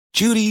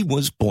Judy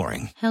was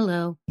boring.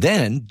 Hello.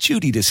 Then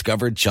Judy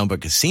discovered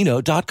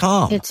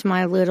ChumbaCasino.com. It's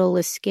my little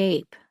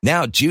escape.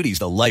 Now Judy's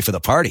the life of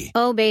the party.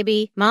 Oh,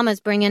 baby, mama's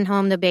bringing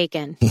home the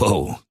bacon.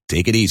 Whoa,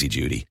 take it easy,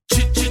 Judy.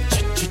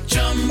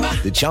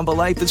 The Chumba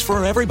life is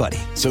for everybody.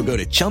 So go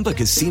to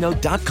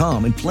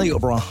ChumbaCasino.com and play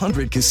over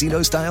 100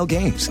 casino-style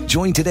games.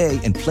 Join today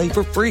and play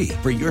for free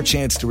for your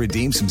chance to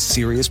redeem some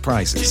serious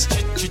prizes.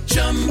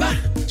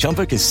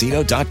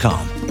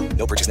 ChumbaCasino.com.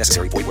 No purchase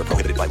necessary. Void where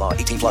prohibited by law.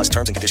 18 plus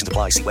terms and conditions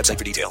apply. See website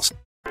for details.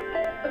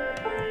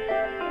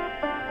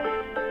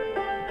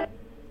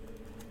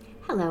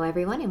 Hello,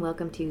 everyone, and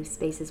welcome to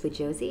Spaces with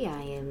Josie.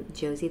 I am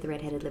Josie, the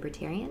Redheaded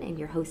Libertarian, and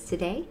your host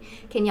today.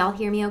 Can y'all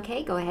hear me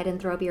okay? Go ahead and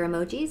throw up your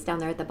emojis down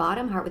there at the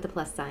bottom, heart with a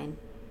plus sign.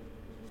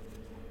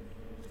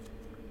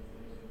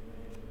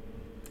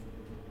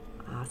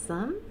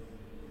 Awesome.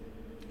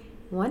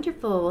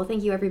 Wonderful. Well,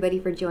 thank you, everybody,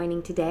 for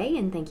joining today,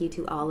 and thank you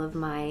to all of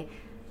my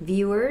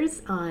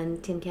viewers on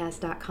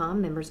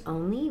timcast.com, members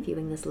only,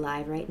 viewing this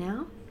live right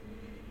now.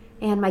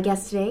 And my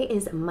guest today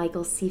is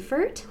Michael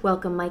Seifert.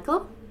 Welcome,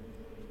 Michael.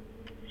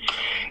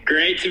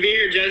 Great to be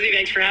here, Josie.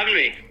 Thanks for having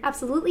me.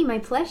 Absolutely, my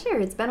pleasure.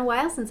 It's been a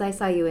while since I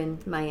saw you in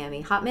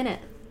Miami. Hot minute.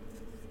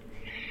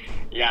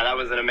 Yeah, that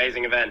was an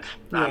amazing event.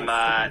 Yes,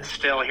 I'm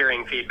still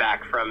hearing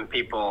feedback from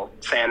people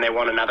saying they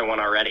want another one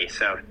already.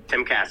 So,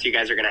 Timcast, you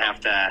guys are going to have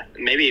to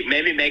maybe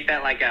make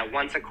that like a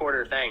once a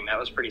quarter thing. That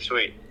was pretty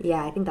sweet.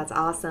 Yeah, I think that's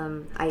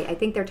awesome. I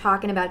think they're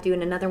talking about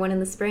doing another one in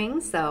the spring,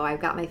 so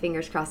I've got my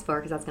fingers crossed for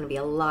it because that's going to be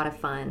a lot of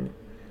fun.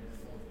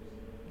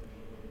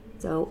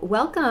 So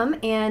welcome,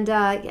 and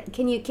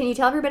can you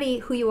tell everybody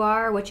who you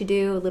are, what you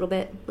do,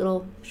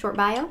 little short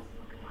bio?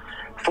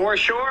 For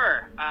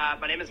sure.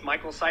 My name is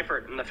Michael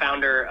Seifert. I'm the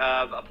founder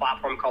of a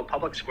platform called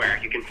Public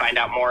Square. You can find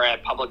out more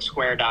at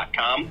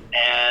publicsquare.com,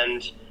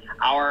 and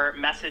our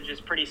message is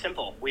pretty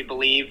simple. We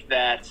believe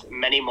that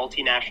many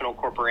multinational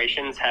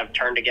corporations have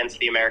turned against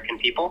the American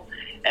people,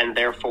 and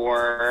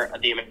therefore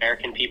the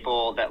American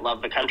people that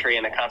love the country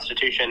and the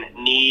Constitution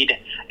need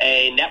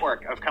a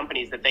network of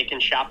companies that they can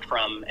shop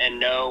from and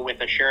know with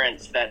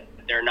assurance that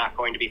they're not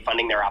going to be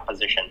funding their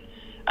opposition.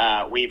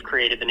 We've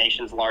created the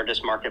nation's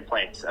largest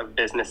marketplace of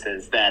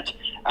businesses that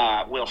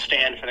will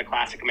stand for the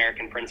classic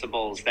American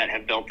principles that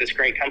have built this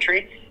great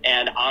country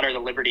and honor the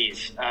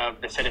liberties of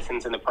the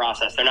citizens in the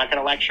process. They're not going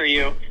to lecture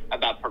you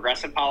about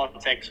progressive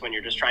politics when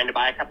you're just trying to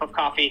buy a cup of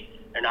coffee.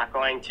 They're not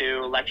going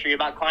to lecture you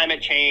about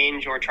climate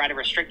change or try to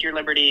restrict your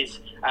liberties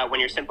when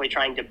you're simply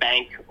trying to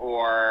bank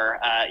or,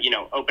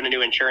 open a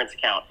new insurance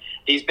account.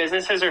 These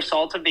businesses are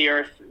salt of the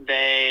earth.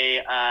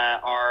 They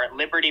are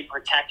liberty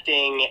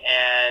protecting,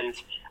 and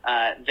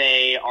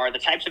they are the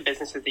types of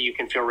businesses that you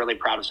can feel really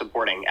proud of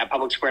supporting. At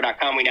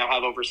publicsquare.com, we now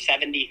have over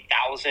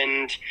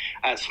 70,000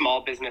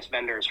 small business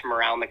vendors from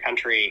around the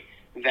country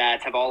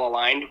that have all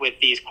aligned with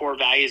these core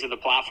values of the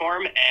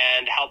platform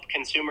and help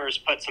consumers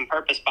put some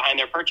purpose behind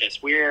their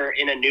purchase. We're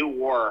in a new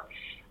war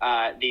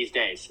these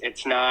days.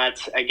 It's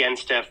not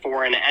against a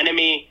foreign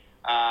enemy.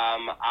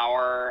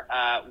 Our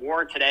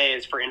war today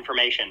is for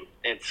information.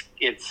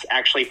 It's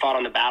actually fought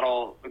on the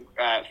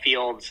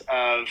battlefields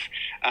of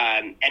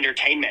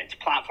entertainment.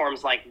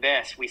 Platforms like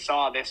this, we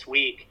saw this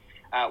week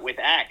with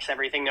X,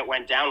 everything that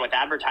went down with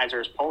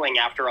advertisers pulling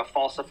after a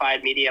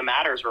falsified Media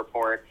Matters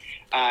report.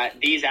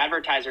 These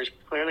advertisers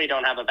clearly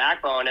don't have a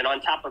backbone. And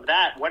on top of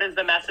that, what is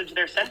the message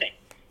they're sending?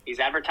 These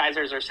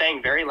advertisers are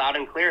saying very loud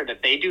and clear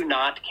that they do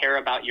not care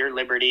about your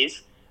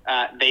liberties.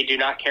 They do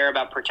not care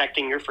about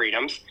protecting your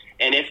freedoms.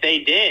 And if they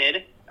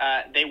did,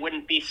 they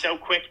wouldn't be so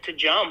quick to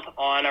jump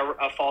on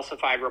a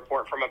falsified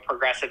report from a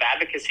progressive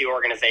advocacy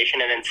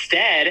organization. And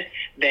instead,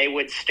 they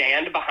would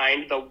stand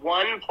behind the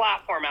one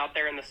platform out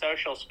there in the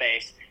social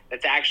space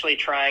that's actually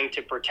trying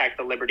to protect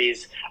the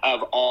liberties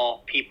of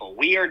all people.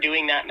 We are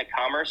doing that in the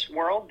commerce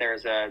world.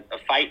 There's a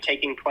fight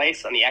taking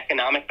place on the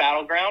economic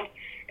battleground.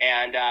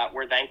 And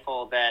we're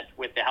thankful that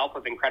with the help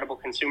of incredible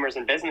consumers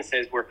and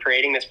businesses, we're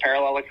creating this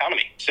parallel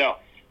economy. So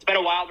it's been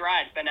a wild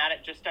ride. Been at it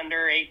just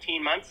under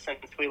 18 months since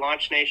we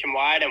launched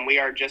nationwide, and we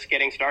are just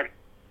getting started.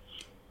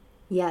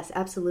 Yes,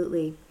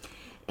 absolutely.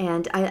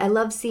 And I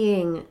love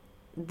seeing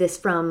this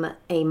from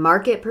a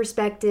market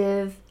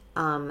perspective,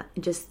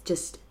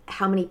 just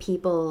how many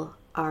people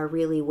are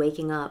really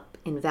waking up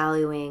and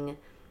valuing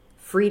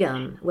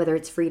freedom, whether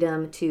it's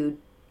freedom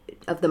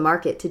of the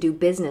market to do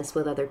business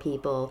with other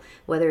people,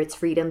 whether it's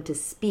freedom to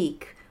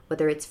speak,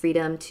 whether it's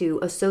freedom to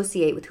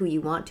associate with who you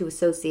want to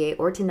associate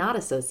or to not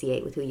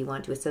associate with who you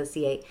want to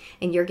associate.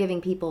 And you're giving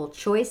people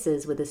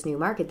choices with this new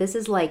market. This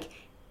is like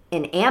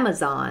an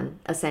Amazon,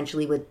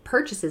 essentially, with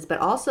purchases, but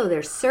also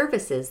there's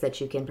services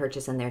that you can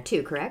purchase in there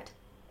too, correct?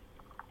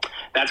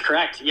 That's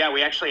correct. Yeah,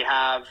 we actually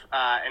have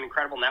an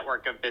incredible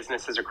network of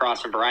businesses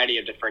across a variety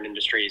of different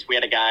industries. We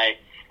had a guy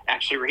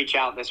actually reach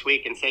out this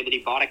week and say that he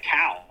bought a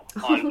cow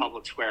on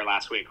Public Square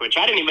last week, which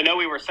I didn't even know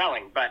we were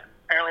selling, but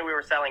apparently we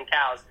were selling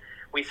cows.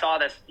 We saw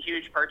this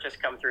huge purchase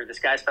come through. This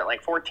guy spent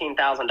like $14,000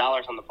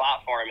 on the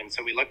platform, and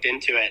so we looked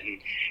into it and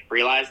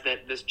realized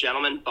that this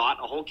gentleman bought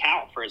a whole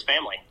cow for his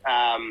family.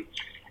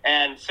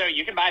 And so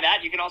you can buy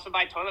that. You can also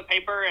buy toilet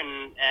paper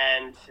and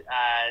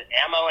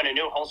ammo and a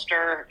new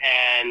holster.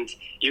 And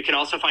you can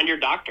also find your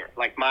doctor.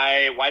 Like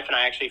my wife and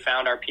I actually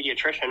found our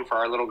pediatrician for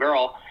our little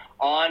girl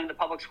on the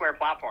Public Square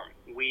platform.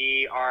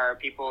 We are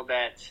people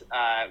that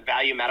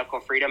value medical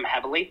freedom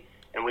heavily.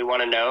 And we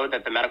want to know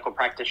that the medical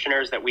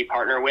practitioners that we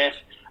partner with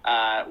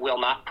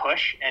will not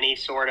push any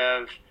sort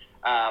of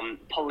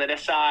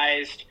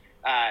politicized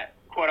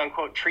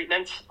quote-unquote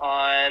treatments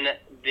on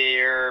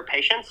their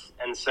patients.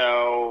 And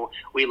so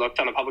we looked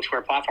on the Public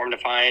Square platform to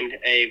find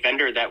a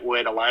vendor that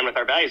would align with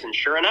our values. And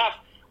sure enough,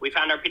 we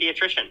found our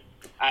pediatrician.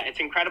 It's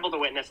incredible to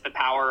witness the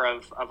power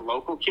of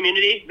local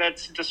community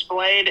that's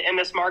displayed in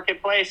this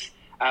marketplace.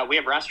 We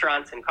have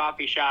restaurants and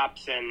coffee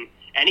shops, and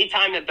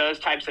anytime that those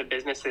types of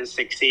businesses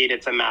succeed,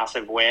 it's a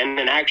massive win.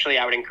 And actually,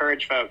 I would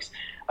encourage folks,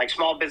 like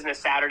Small Business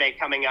Saturday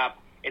coming up,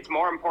 it's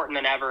more important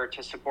than ever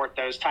to support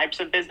those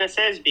types of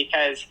businesses,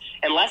 because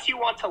unless you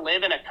want to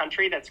live in a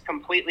country that's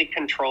completely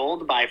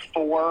controlled by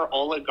 4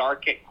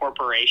 oligarchic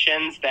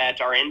corporations that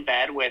are in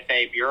bed with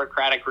a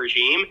bureaucratic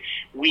regime,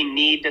 we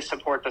need to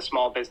support the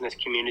small business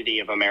community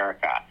of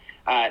America.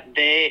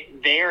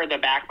 They are the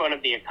backbone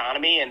of the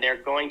economy, and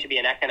they're going to be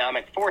an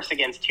economic force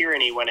against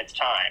tyranny when it's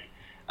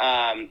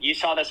time. You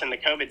saw this in the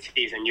COVID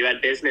season. You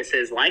had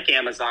businesses like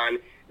Amazon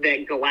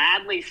that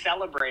gladly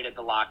celebrated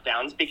the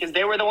lockdowns because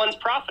they were the ones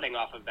profiting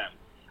off of them.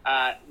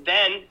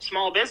 Then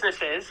small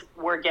businesses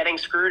were getting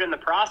screwed in the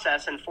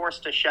process and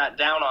forced to shut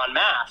down en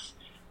masse.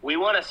 We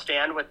want to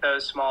stand with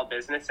those small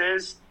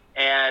businesses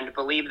and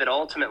believe that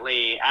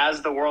ultimately,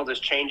 as the world is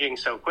changing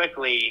so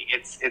quickly,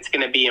 it's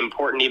going to be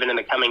important even in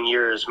the coming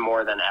years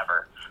more than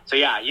ever. So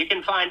yeah, you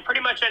can find pretty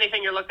much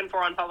anything you're looking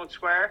for on Public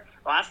Square.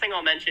 The last thing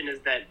I'll mention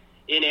is that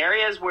in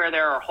areas where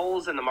there are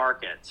holes in the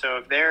market, so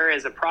if there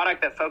is a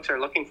product that folks are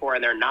looking for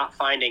and they're not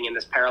finding in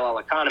this parallel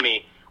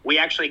economy, we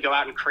actually go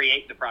out and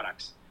create the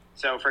products.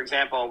 So, for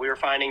example, we were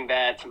finding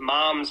that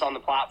moms on the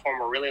platform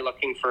were really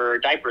looking for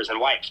diapers and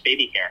wipes,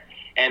 baby care,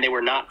 and they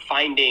were not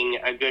finding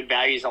a good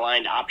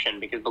values-aligned option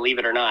because, believe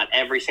it or not,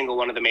 every single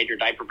one of the major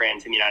diaper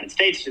brands in the United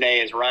States today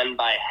is run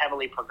by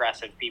heavily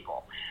progressive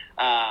people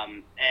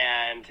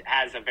and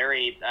has a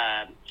very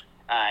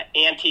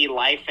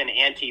anti-life and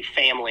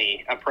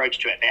anti-family approach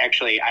to it. They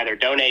actually either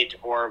donate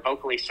or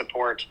vocally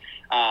support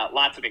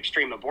lots of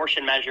extreme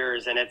abortion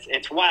measures, and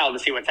it's wild to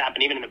see what's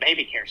happened even in the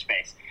baby care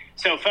space.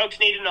 So folks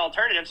needed an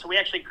alternative, so we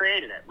actually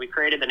created it. We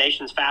created the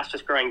nation's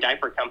fastest growing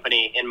diaper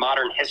company in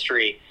modern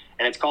history,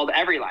 and it's called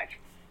EveryLife.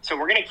 So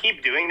we're going to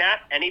keep doing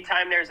that.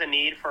 Anytime there's a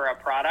need for a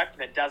product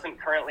that doesn't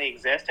currently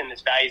exist in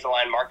this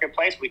values-aligned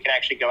marketplace, we can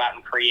actually go out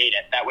and create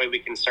it. That way we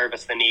can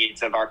service the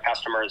needs of our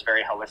customers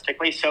very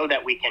holistically so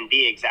that we can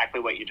be exactly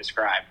what you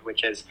described,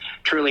 which is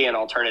truly an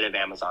alternative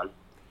Amazon.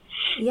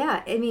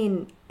 Yeah, I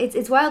mean,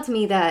 it's wild to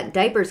me that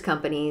diapers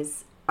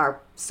companies are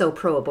so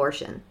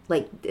pro-abortion.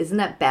 Like, isn't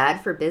that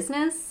bad for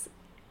business?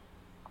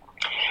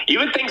 You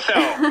would think so.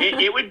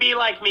 It would be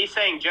like me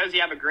saying,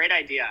 Josie, I have a great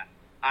idea.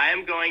 I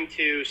am going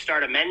to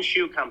start a men's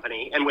shoe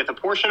company, and with a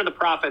portion of the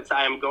profits,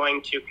 I am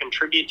going to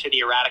contribute to the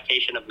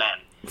eradication of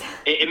men.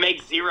 It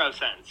makes zero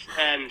sense.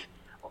 And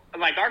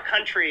like our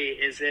country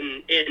is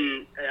in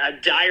a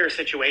dire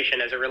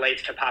situation as it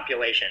relates to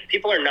population.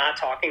 People are not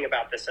talking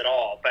about this at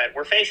all, but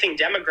we're facing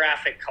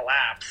demographic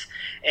collapse,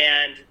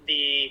 and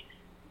the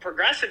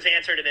progressives'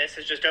 answer to this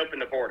is just open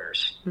the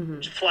borders,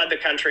 just flood the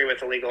country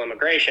with illegal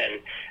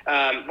immigration.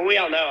 But we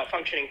all know a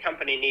functioning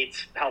company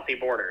needs healthy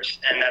borders,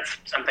 and that's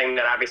something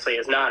that obviously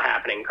is not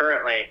happening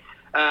currently.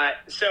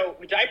 So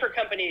diaper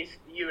companies,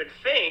 you would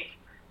think,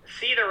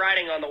 see the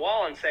writing on the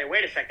wall and say,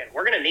 wait a second,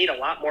 we're going to need a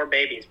lot more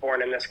babies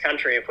born in this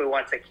country if we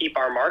want to keep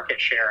our market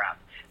share up.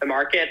 The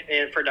market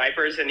for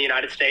diapers in the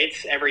United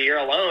States every year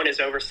alone is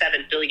over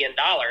 $7 billion,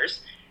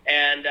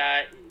 and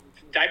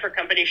diaper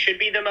companies should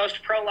be the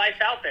most pro-life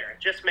out there. It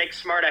just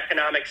makes smart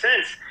economic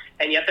sense,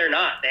 and yet they're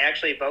not. They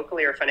actually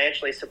vocally or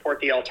financially support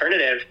the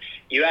alternative.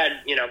 You had,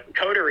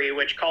 Coterie,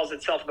 which calls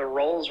itself the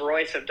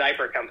Rolls-Royce of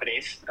diaper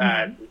companies.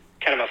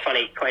 Kind of a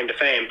funny claim to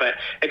fame, but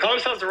they call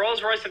themselves the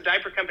Rolls-Royce of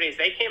diaper companies.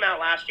 They came out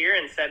last year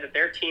and said that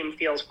their team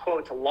feels,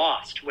 quote,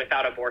 lost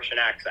without abortion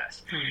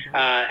access.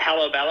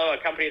 Hello Bello, a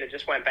company that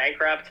just went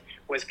bankrupt,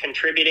 was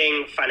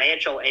contributing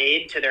financial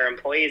aid to their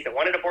employees that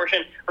wanted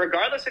abortion.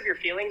 Regardless of your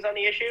feelings on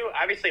the issue,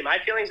 obviously my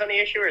feelings on the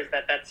issue is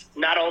that that's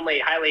not only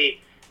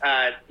highly,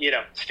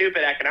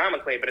 stupid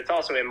economically, but it's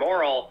also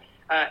immoral.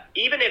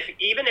 Even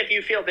if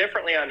you feel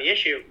differently on the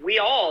issue, we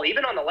all,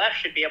 even on the left,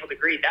 should be able to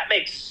agree that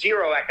makes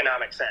zero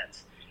economic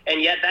sense. And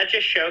yet that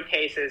just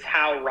showcases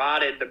how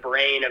rotted the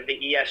brain of the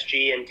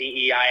ESG and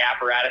DEI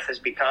apparatus has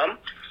become.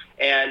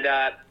 And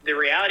the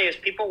reality is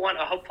people want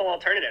a hopeful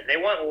alternative. They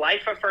want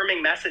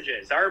life-affirming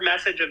messages. Our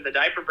message of the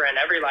diaper brand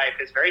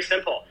EveryLife is very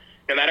simple.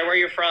 no matter where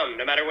you're from,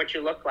 no matter what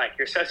you look like,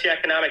 your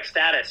socioeconomic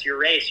status, your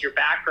race, your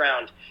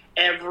background,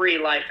 every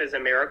life is a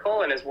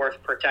miracle and is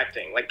worth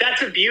protecting. Like,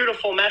 that's a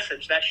beautiful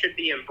message that should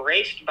be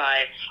embraced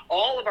by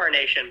all of our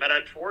nation. But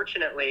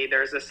unfortunately,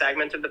 there's a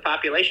segment of the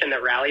population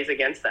that rallies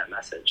against that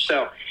message.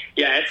 So,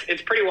 yeah,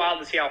 it's pretty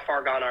wild to see how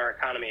far gone our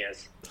economy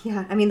is.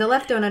 Yeah, I mean, the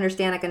left don't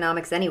understand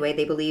economics anyway.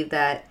 They believe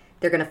that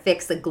they're going to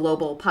fix the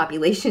global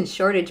population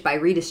shortage by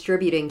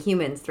redistributing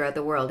humans throughout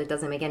the world. It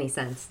doesn't make any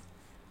sense.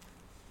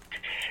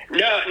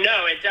 No,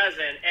 it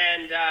doesn't.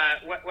 And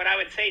what I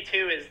would say,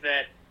 too, is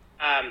that,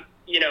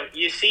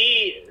 you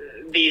see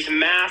these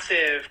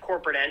massive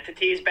corporate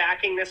entities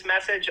backing this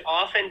message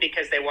often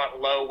because they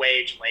want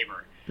low-wage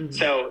labor. Mm-hmm.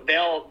 So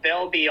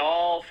they'll be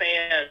all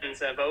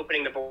fans of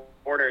opening the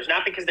borders,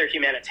 not because they're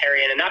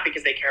humanitarian and not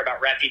because they care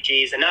about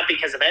refugees and not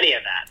because of any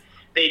of that.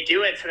 They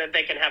do it so that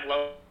they can have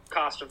low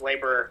cost of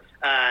labor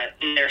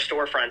in their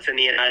storefronts in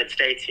the United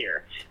States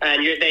here.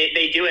 And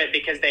they do it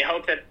because they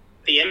hope that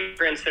the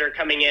immigrants that are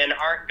coming in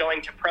aren't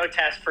going to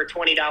protest for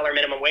 $20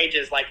 minimum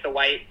wages like the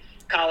white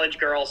college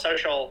girl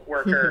social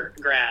worker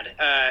grad.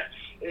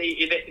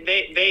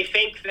 They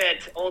think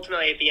that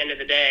ultimately at the end of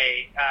the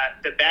day,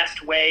 the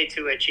best way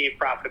to achieve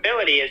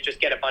profitability is just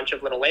get a bunch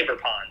of little labor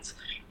ponds.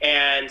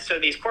 And so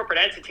these corporate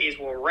entities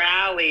will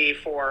rally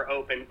for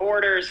open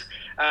borders.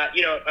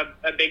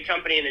 A big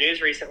company in the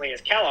news recently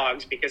is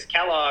Kellogg's, because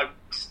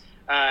Kellogg's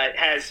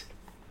has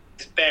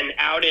been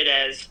outed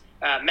as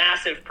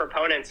massive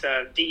proponents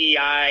of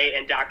DEI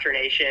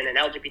indoctrination and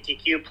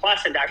LGBTQ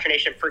plus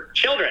indoctrination for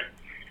children.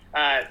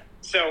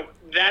 So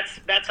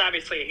that's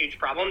obviously a huge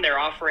problem. They're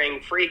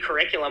offering free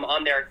curriculum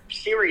on their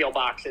cereal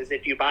boxes.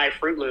 If you buy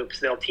Fruit Loops,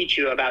 they'll teach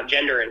you about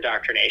gender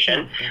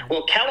indoctrination.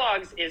 Well,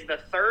 Kellogg's is the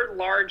third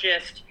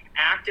largest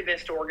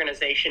activist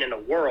organization in the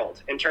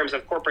world in terms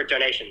of corporate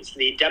donations.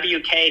 The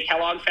W.K.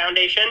 Kellogg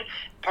Foundation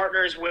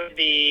partners with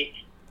the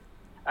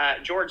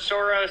George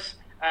Soros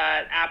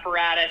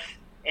apparatus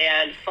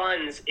and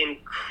funds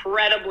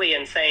incredibly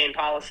insane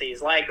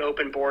policies like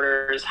open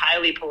borders,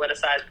 highly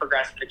politicized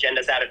progressive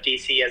agendas out of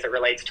D.C. as it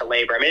relates to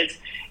labor. I mean,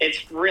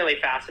 it's really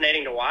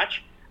fascinating to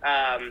watch,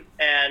 and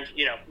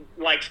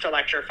likes to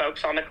lecture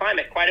folks on the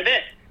climate quite a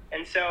bit.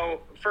 And so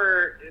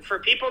for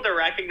people to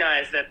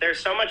recognize that there's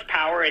so much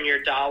power in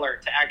your dollar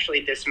to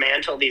actually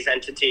dismantle these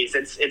entities,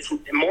 it's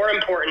more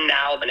important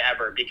now than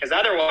ever, because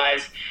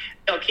otherwise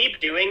they'll keep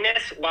doing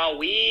this while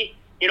we,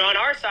 on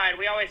our side,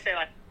 we always say,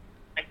 like,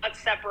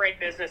 let's separate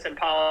business and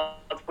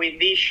politics.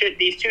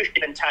 These two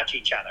shouldn't touch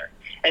each other.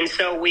 And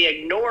so we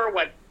ignore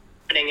what's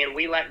happening and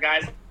we let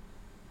guys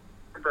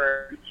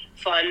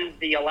fund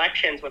the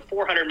elections with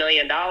 $400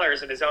 million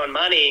of his own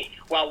money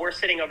while we're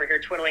sitting over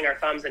here twiddling our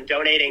thumbs and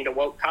donating to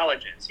woke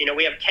colleges.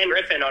 We have Ken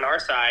Griffin on our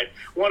side,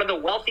 one of the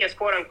wealthiest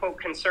quote-unquote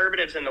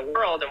conservatives in the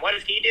world. And what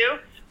does he do?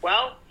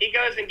 Well, he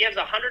goes and gives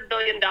 $100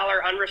 million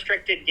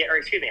unrestricted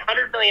gift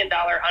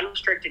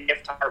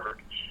to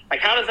Harvard. Like,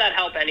 how does that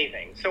help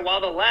anything? So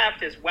while the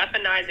left is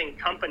weaponizing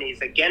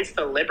companies against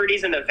the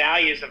liberties and the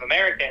values of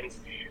Americans,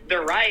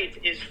 the right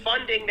is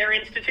funding their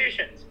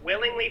institutions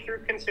willingly through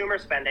consumer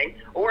spending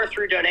or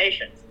through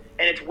donations.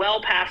 And it's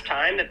well past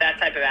time that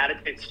type of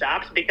attitude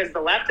stops, because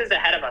the left is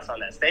ahead of us on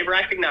this. They've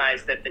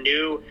recognized that the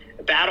new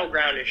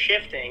battleground is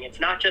shifting. It's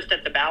not just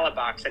at the ballot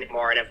box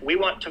anymore. And if we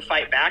want to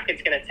fight back,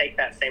 it's going to take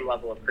that same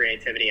level of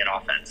creativity and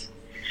offense.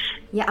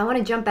 Yeah, I want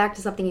to jump back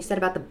to something you said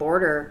about the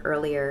border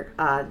earlier.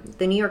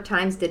 The New York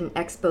Times did an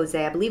expose.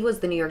 I believe it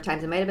was the New York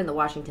Times. It might have been the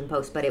Washington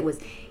Post, but it was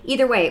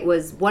either way. It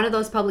was one of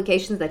those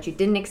publications that you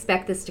didn't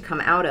expect this to come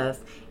out of.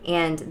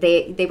 And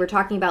they were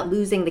talking about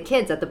losing the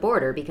kids at the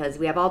border, because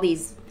we have all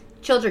these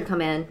children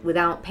come in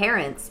without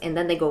parents and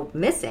then they go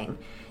missing.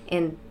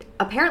 And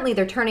apparently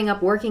they're turning up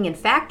working in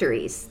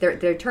factories.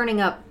 They're turning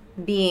up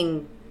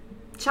being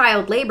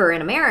child labor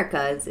in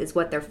America is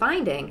what they're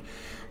finding.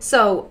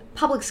 So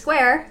Public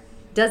Square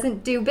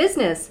doesn't do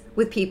business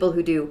with people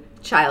who do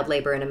child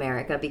labor in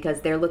America,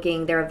 because they're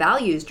a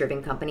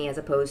values-driven company as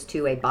opposed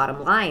to a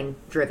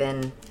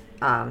bottom-line-driven.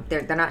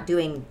 They're not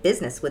doing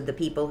business with the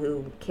people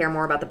who care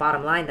more about the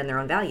bottom line than their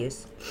own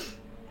values.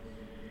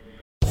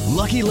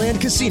 Lucky Land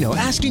Casino,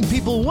 asking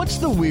people, what's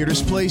the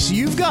weirdest place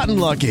you've gotten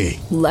lucky?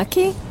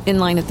 Lucky? In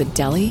line at the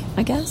deli,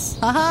 I guess?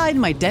 Aha, in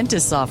my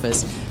dentist's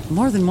office.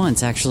 More than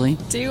once, actually.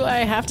 Do I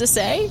have to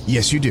say?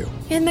 Yes, you do.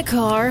 In the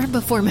car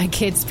before my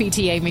kids'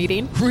 PTA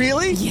meeting.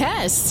 Really?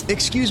 Yes.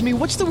 Excuse me,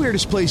 what's the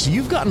weirdest place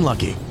you've gotten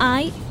lucky?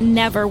 I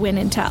never win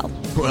and tell.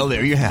 Well,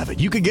 there you have it.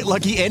 You can get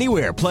lucky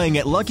anywhere, playing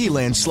at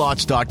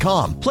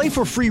LuckyLandSlots.com. Play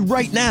for free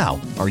right now.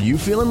 Are you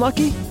feeling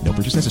lucky? No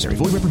purchase necessary.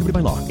 Void where prohibited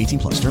by law.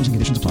 18+. Terms and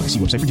conditions apply. See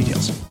website for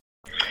details.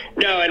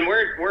 No, and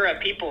we're a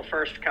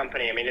people-first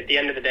company. I mean, at the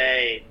end of the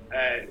day,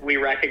 we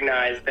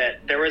recognize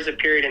that there was a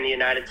period in the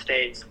United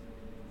States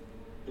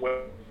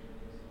where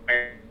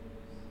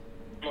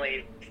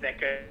families that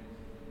could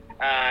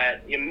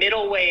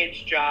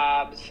middle-wage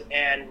jobs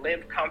and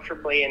live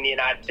comfortably in the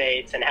United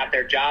States and have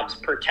their jobs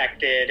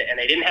protected, and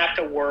they didn't have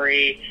to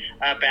worry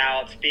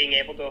about being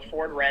able to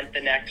afford rent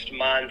the next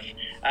month.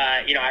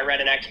 I read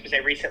an expose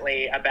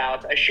recently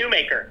about a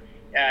shoemaker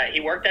He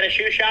worked at a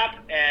shoe shop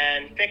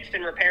and fixed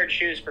and repaired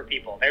shoes for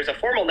people. There's a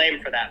formal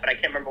name for that, but I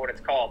can't remember what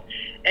it's called.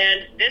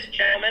 And this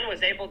gentleman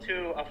was able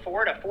to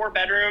afford a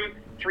 4-bedroom,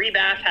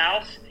 3-bath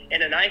house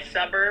in a nice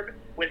suburb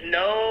with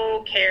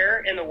no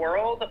care in the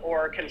world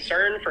or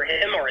concern for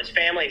him or his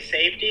family's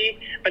safety.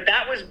 But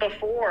that was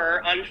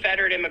before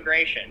unfettered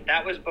immigration.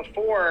 That was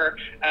before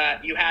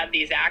you had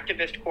these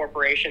activist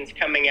corporations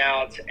coming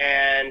out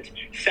and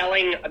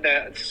selling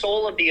the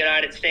soul of the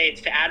United States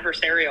to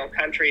adversarial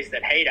countries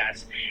that hate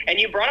us. And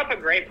you brought up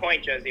a great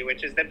point, Josie,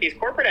 which is that these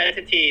corporate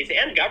entities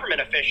and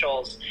government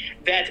officials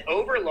that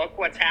overlook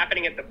what's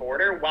happening at the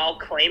border while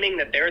claiming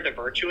that they're the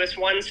virtuous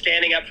ones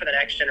standing up for the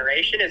next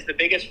generation is the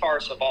biggest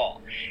farce of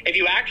all. If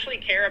you actually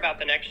care about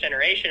the next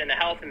generation and the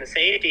health and the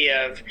safety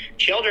of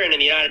children in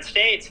the United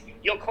States,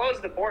 you'll close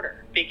the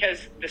border,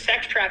 because the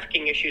sex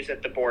trafficking issues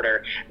at the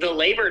border, the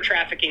labor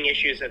trafficking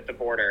issues at the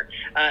border,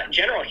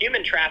 general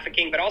human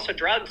trafficking, but also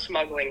drug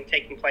smuggling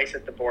taking place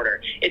at the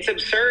border. It's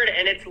absurd,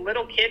 and it's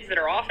little kids that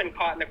are often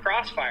caught in the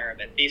crossfire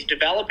of it. These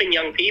developing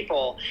young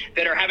people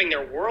that are having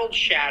their world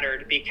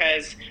shattered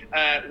because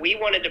we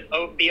wanted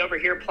to be over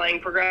here playing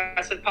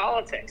progressive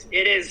politics.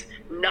 It is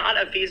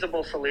not a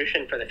feasible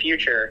solution for the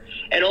future.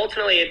 And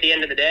ultimately, at the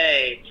end of the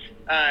day,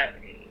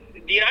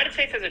 the United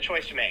States has a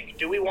choice to make.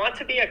 Do we want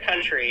to be a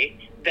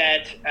country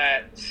that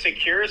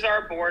secures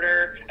our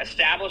border,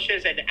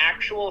 establishes an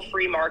actual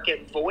free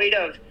market void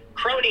of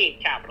crony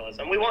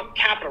capitalism? We want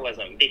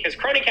capitalism, because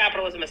crony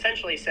capitalism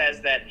essentially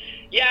says that,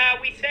 yeah,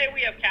 we say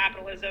we have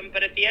capitalism,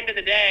 but at the end of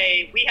the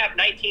day, we have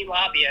 19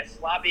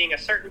 lobbyists lobbying a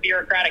certain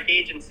bureaucratic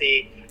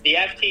agency, the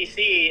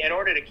FTC, in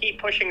order to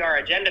keep pushing our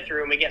agenda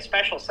through, and we get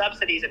special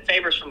subsidies and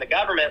favors from the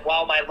government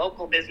while my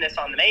local business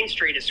on the main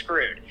street is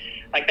screwed.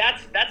 Like,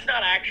 that's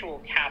not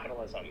actual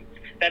capitalism.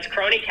 That's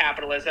crony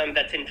capitalism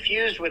that's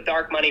infused with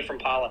dark money from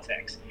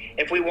politics.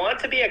 If we want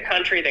to be a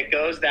country that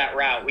goes that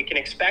route, we can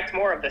expect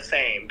more of the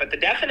same. But the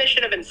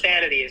definition of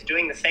insanity is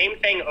doing the same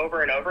thing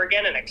over and over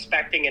again and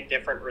expecting a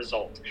different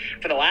result.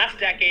 For the last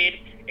decade,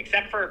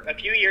 except for a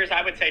few years,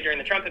 I would say during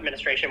the Trump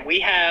administration, we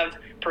have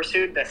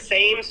pursued the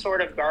same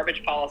sort of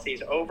garbage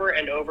policies over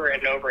and over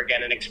and over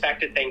again and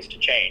expected things to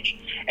change.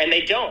 And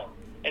they don't.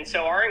 And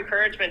so our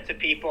encouragement to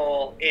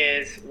people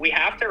is we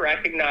have to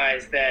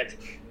recognize that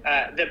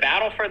the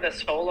battle for the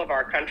soul of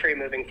our country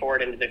moving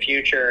forward into the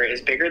future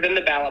is bigger than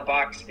the ballot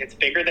box. It's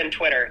bigger than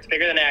Twitter. It's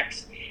bigger than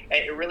X.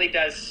 It really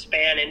does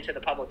span into the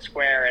public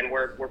square, and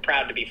we're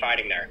proud to be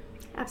fighting there.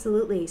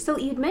 Absolutely. So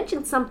you'd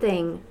mentioned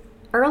something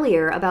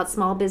earlier about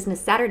Small Business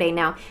Saturday.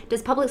 Now,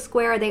 does Public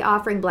Square, are they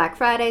offering Black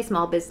Friday,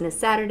 Small Business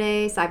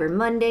Saturday, Cyber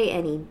Monday,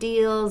 any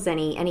deals,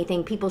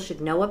 anything people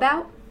should know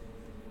about?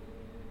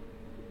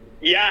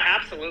 Yeah,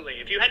 absolutely.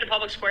 If you head to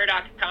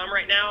publicsquare.com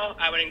right now,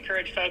 I would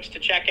encourage folks to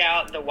check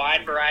out the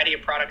wide variety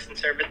of products and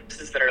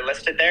services that are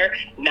listed there.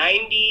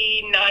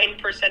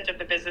 99% of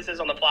the businesses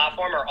on the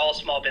platform are all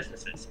small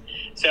businesses.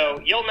 So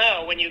you'll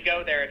know when you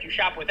go there, if you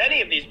shop with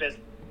any of these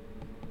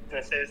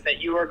businesses, that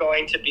you are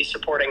going to be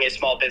supporting a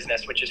small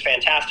business, which is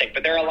fantastic.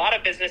 But there are a lot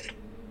of businesses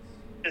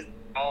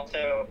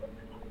also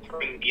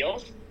offering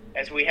deals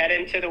as we head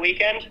into the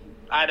weekend,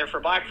 either for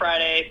Black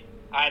Friday,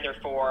 either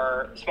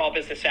for Small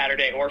Business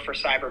Saturday or for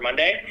Cyber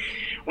Monday.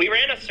 We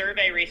ran a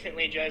survey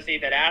recently, Josie,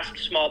 that asked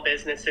small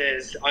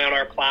businesses on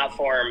our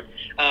platform,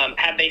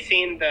 have they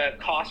seen the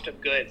cost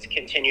of goods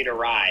continue to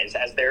rise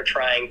as they're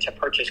trying to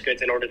purchase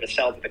goods in order to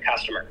sell to the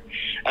customer?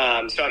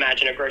 So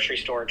imagine a grocery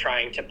store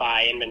trying to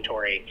buy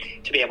inventory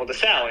to be able to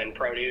sell in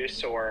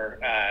produce or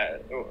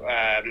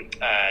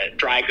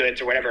dry goods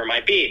or whatever it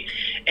might be.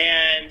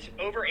 And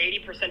over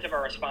 80% of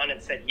our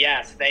respondents said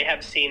yes, they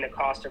have seen the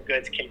cost of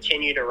goods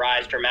continue to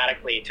rise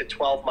dramatically to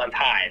 12-month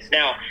highs.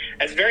 Now,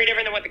 that's very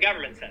different than what the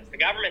government says. The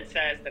government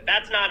says that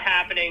that's not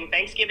happening.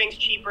 Thanksgiving's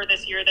cheaper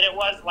this year than it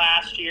was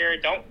last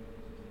year. Don't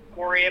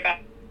worry about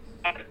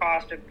the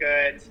cost of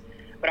goods.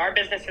 But our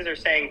businesses are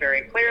saying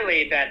very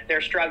clearly that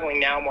they're struggling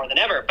now more than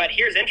ever. But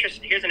here's an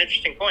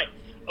interesting point.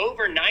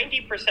 Over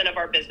 90% of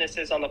our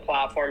businesses on the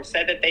platform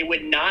said that they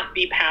would not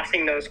be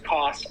passing those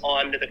costs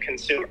on to the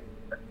consumer,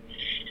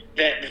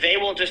 that they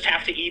will just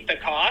have to eat the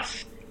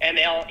costs. And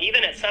they'll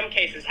even in some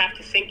cases have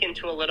to sink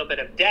into a little bit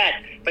of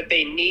debt, but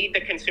they need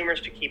the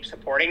consumers to keep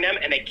supporting them,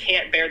 and they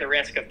can't bear the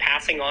risk of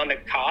passing on the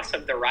cost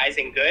of the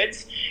rising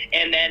goods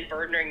and then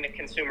burdening the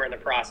consumer in the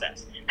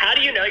process. How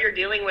do you know you're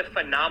dealing with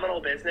phenomenal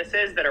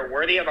businesses that are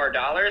worthy of our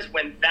dollars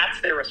when that's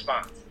their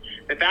response?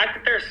 The fact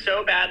that they're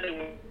so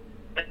badly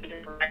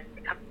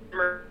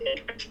customer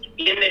interest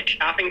in this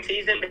shopping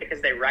season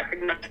because they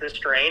recognize the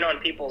strain on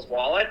people's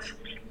wallets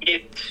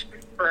is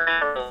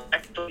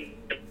actually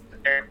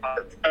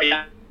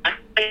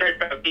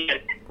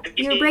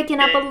You're breaking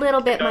up a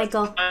little bit,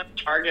 Michael.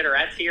 Target or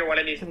Etsy or one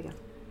of these. There we go.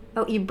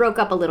 Oh, you broke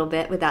up a little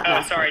bit with that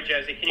last sorry, one.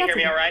 Josie. Can you hear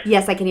me all right?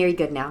 Yes, I can hear you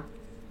good now.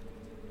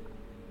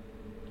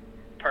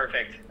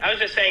 Perfect. I was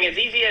just saying, as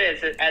easy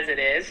as it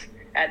is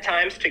at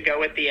times to go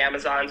with the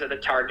Amazons or the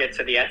Targets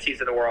or the Etsys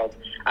of the world,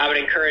 I would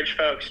encourage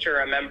folks to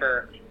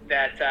remember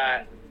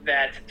that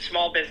that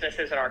small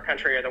businesses in our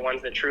country are the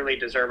ones that truly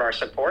deserve our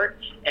support,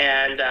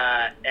 and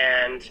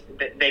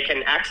they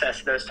can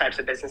access those types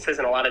of businesses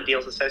and a lot of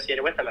deals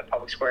associated with them at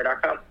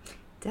publicsquare.com.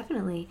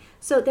 Definitely.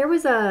 So there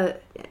was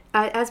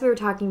as we were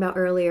talking about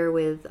earlier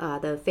with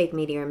the Fake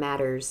Media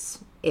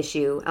Matters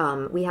issue,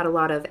 we had a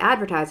lot of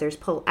advertisers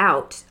pull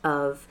out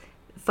of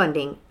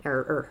funding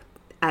or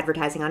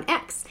advertising on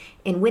X.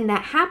 And when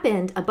that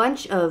happened, a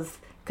bunch of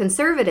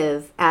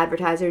conservative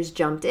advertisers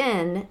jumped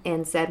in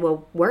and said,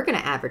 well, we're going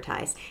to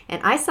advertise.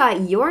 And I saw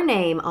your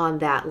name on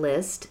that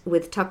list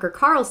with Tucker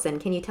Carlson.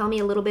 Can you tell me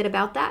a little bit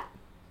about that?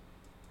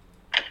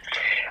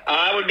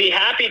 I would be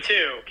happy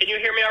to. Can you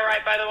hear me all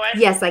right, by the way?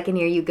 Yes, I can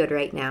hear you good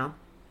right now.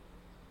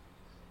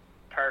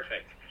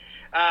 Perfect.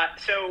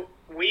 So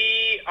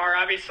we are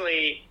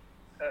obviously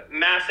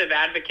massive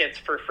advocates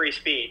for free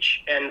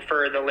speech and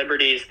for the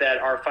liberties that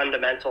are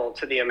fundamental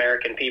to the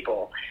American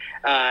people.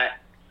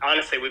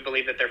 Honestly, we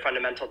believe that they're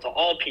fundamental to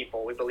all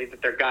people. We believe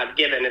that they're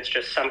God-given. It's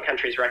just some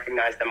countries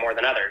recognize them more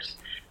than others.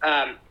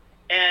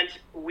 And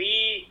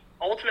we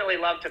ultimately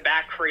love to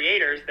back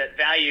creators that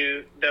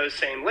value those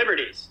same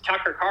liberties.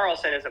 Tucker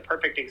Carlson is a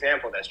perfect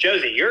example of this.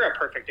 Josie, you're a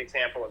perfect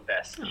example of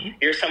this.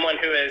 You're someone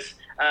who has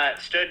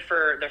stood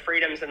for the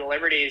freedoms and the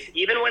liberties,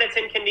 even when it's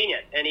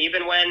inconvenient and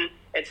even when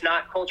it's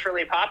not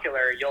culturally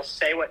popular. You'll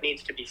say what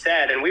needs to be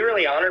said, and we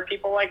really honor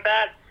people like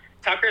that.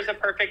 Tucker's a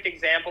perfect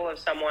example of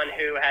someone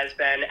who has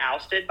been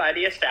ousted by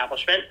the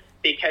establishment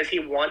because he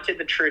wanted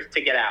the truth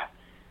to get out.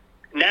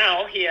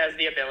 Now he has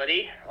the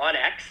ability on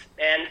X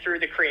and through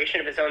the creation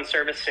of his own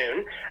service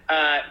soon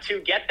to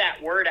get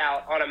that word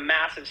out on a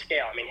massive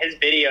scale. I mean, his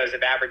videos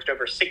have averaged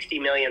over 60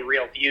 million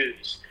real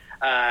views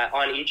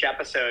on each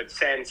episode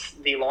since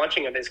the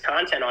launching of his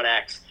content on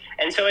X.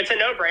 And so it's a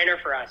no-brainer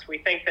for us. We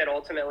think that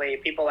ultimately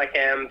people like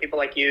him, people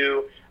like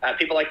you,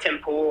 people like Tim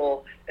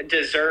Pool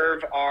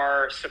deserve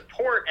our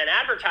support and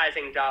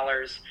advertising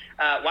dollars.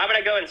 Why would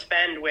I go and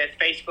spend with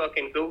Facebook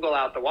and Google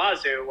out the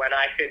wazoo when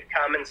I could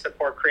come and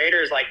support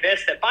creators like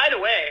this that, by the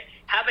way,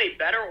 have a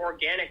better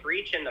organic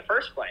reach in the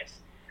first place?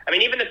 I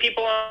mean, even the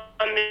people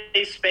on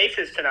these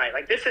spaces tonight,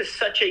 like, this is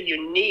such a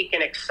unique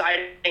and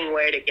exciting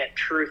way to get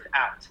truth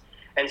out.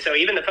 And so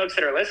even the folks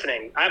that are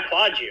listening, I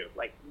applaud you.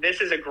 Like, this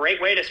is a great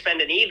way to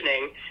spend an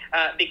evening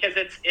because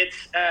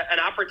it's an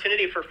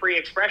opportunity for free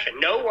expression.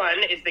 No one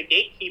is the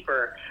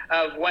gatekeeper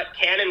of what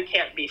can and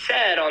can't be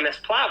said on this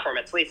platform.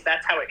 At least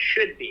that's how it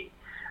should be.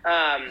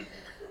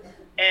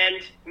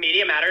 And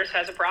Media Matters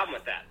has a problem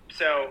with that.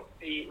 So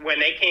when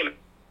they came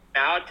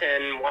out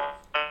and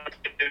wanted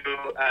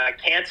to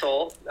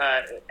cancel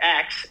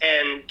X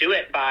and do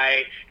it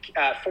by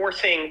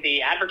forcing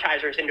the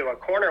advertisers into a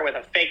corner with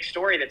a fake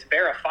story that's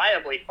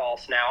verifiably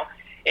false now,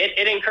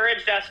 it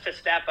encouraged us to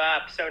step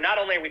up. So not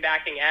only are we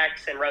backing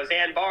X and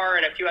Roseanne Barr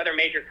and a few other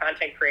major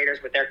content creators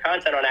with their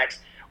content on X,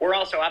 we're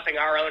also upping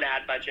our own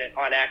ad budget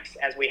on X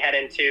as we head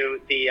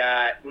into the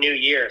new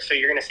year. So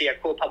you're going to see a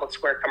cool Public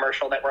Square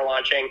commercial that we're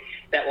launching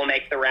that will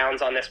make the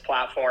rounds on this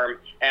platform.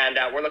 And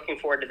we're looking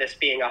forward to this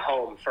being a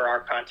home for our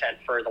content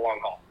for the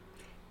long haul.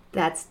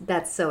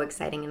 That's so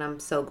exciting, and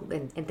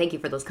and thank you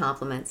for those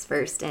compliments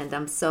first. And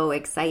I'm so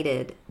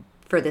excited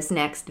for this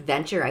next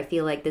venture. I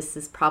feel like this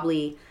is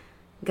probably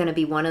going to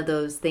be one of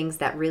those things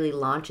that really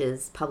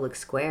launches Public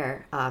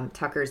Square.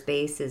 Tucker's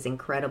base is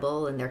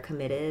incredible, and they're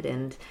committed,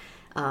 and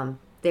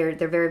they're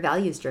very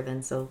values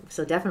driven. So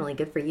definitely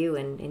good for you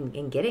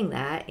in getting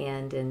that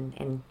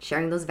and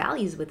sharing those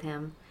values with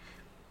him.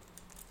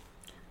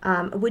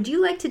 Would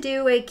you like to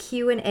do a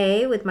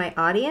Q&A with my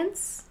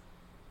audience?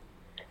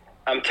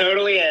 I'm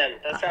totally in.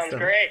 That sounds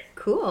great.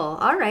 Cool.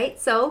 All right.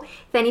 So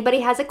if anybody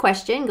has a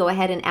question, go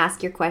ahead and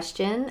ask your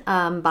question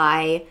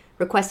by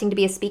requesting to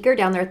be a speaker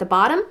down there at the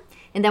bottom.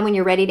 And then when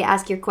you're ready to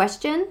ask your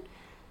question,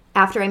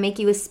 after I make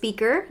you a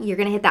speaker, you're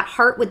going to hit that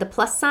heart with the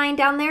plus sign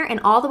down there,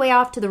 and all the way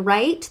off to the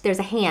right, there's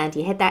a hand.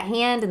 You hit that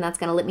hand, and that's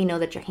going to let me know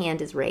that your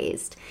hand is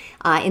raised.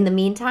 In the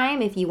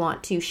meantime, if you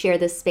want to share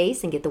this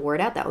space and get the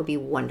word out, that would be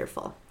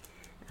wonderful.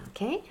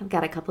 Okay, I've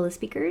got a couple of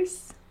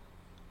speakers.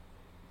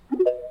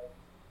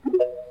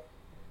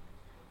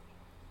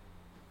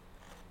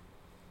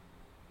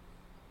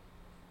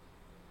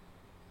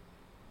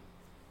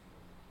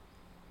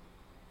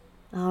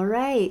 All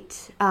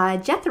right,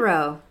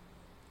 Jethro.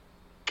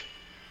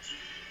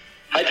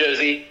 Hi,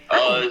 Josie.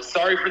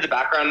 Sorry for the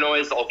background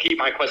noise. I'll keep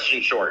my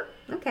question short.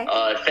 Okay.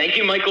 Thank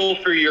you, Michael,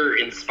 for your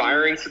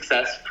inspiring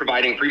success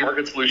providing free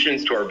market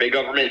solutions to our big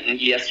government and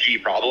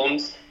ESG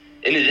problems.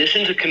 In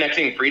addition to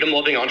connecting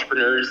freedom-loving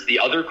entrepreneurs, the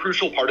other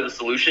crucial part of the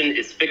solution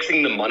is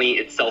fixing the money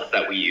itself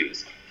that we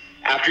use.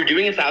 After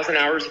doing 1,000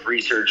 hours of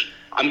research,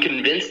 I'm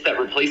convinced that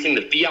replacing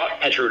the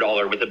fiat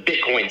petrodollar with a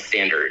Bitcoin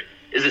standard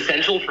is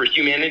essential for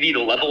humanity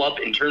to level up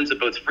in terms of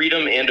both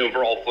freedom and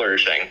overall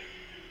flourishing.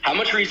 How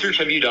much research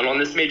have you done on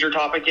this major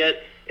topic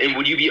yet? And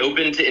would you be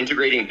open to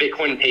integrating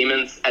Bitcoin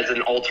payments as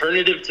an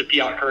alternative to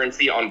fiat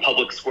currency on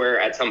Public Square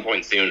at some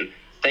point soon?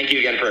 Thank you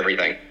again for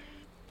everything.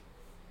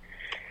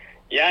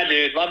 Yeah,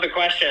 dude, love the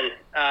question.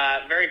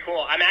 Very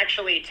cool. I'm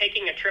actually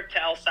taking a trip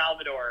to El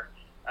Salvador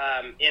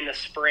in the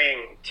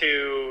spring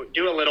to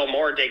do a little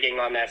more digging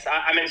on this.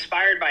 I'm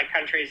inspired by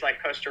countries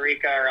like Costa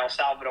Rica or El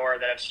Salvador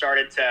that have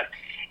started to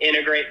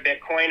integrate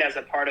Bitcoin as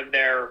a part of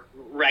their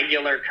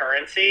regular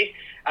currency.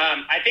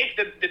 I think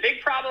the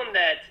big problem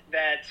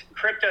that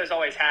crypto's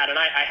always had, and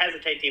I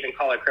hesitate to even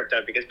call it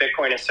crypto because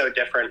Bitcoin is so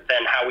different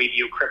than how we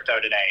view crypto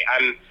today.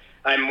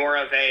 I'm more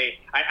of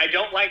I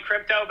don't like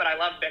crypto, but I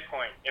love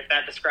Bitcoin, if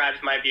that describes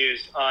my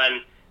views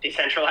on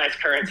decentralized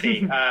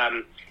currency.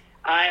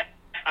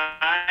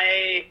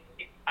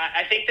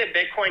 I think that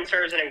Bitcoin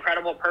serves an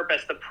incredible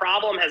purpose. The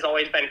problem has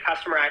always been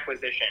customer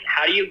acquisition.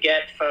 How do you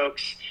get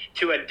folks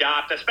to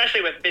adopt,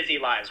 especially with busy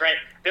lives, right?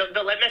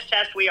 The litmus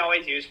test we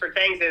always use for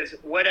things is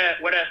would a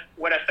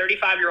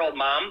 35-year-old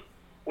mom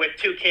with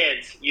 2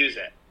 kids use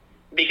it?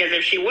 Because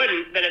if she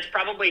wouldn't, then it's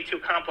probably too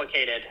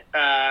complicated,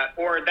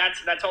 or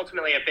that's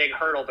ultimately a big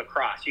hurdle to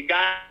cross. You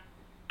got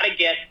to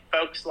get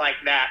folks like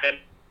that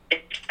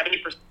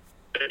 70% of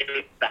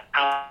the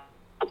house.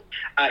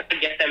 To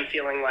get them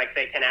feeling like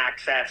they can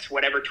access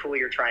whatever tool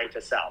you're trying to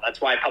sell.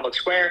 That's why Public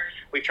Square,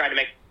 we've tried to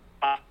make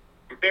it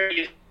very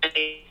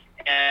user-friendly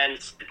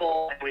and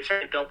simple. And we've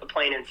certainly built the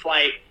plane in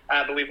flight,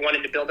 but we've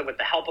wanted to build it with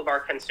the help of our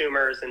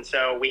consumers. And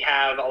so we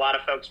have a lot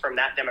of folks from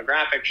that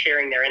demographic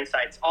sharing their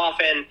insights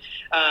often.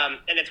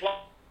 And it's one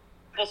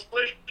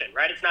solution,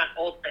 right? It's not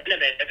ultra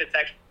innovative. It's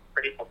actually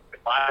pretty simple.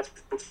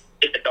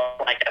 If it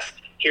don't like us,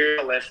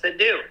 here's a list that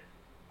do.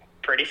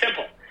 Pretty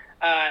simple.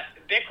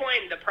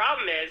 Bitcoin, the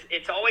problem is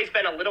it's always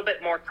been a little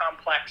bit more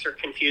complex or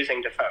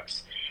confusing to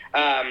folks.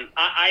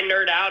 I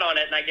nerd out on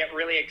it and I get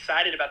really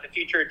excited about the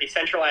future of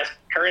decentralized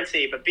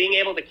currency, but being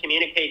able to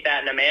communicate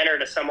that in a manner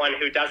to someone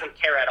who doesn't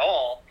care at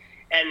all,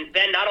 and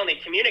then not only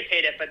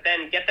communicate it, but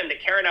then get them to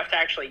care enough to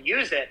actually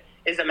use it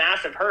is a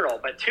massive hurdle.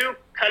 But 2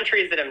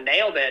 countries that have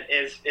nailed it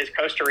is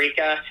Costa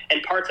Rica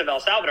and parts of El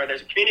Salvador.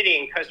 There's a community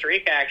in Costa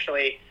Rica,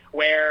 actually,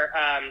 where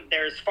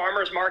there's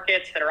farmers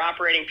markets that are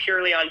operating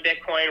purely on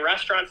Bitcoin,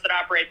 restaurants that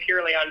operate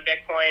purely on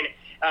Bitcoin.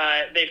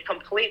 They've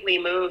completely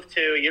moved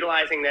to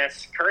utilizing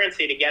this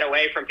currency to get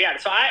away from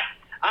fiat. So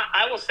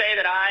I will say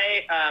that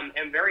I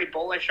am very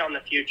bullish on the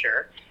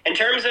future. In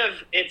terms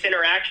of its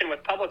interaction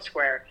with Public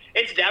Square,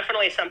 it's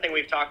definitely something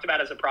we've talked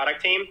about as a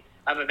product team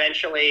of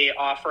eventually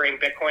offering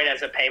Bitcoin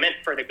as a payment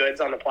for the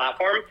goods on the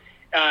platform.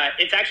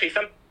 It's actually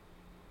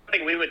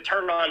something we would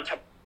turn on to.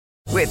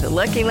 With the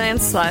Lucky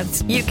Land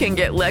Slots, you can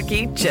get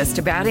lucky just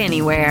about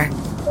anywhere.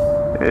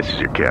 This is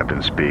your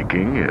captain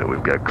speaking.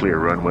 We've got clear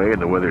runway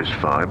and the weather's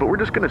fine, but we're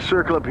just going to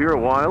circle up here a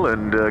while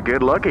and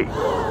get lucky.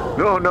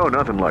 No,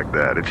 nothing like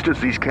that. It's just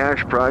these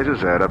cash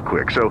prizes add up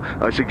quick. So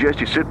I suggest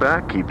you sit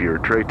back, keep your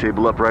tray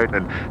table upright,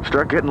 and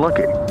start getting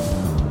lucky.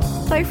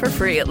 Play for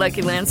free at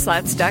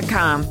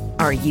LuckyLandSlots.com.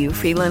 Are you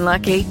feeling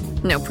lucky?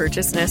 No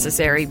purchase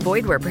necessary.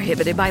 Void where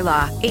prohibited by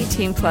law.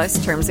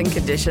 18+ terms and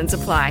conditions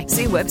apply.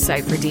 See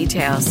website for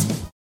details.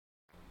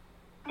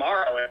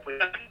 Tomorrow,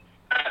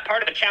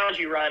 part of the challenge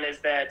you run is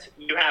that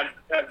you have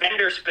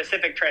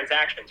vendor-specific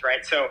transactions,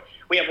 right? So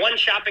we have one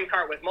shopping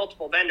cart with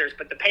multiple vendors,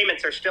 but the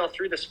payments are still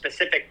through the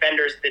specific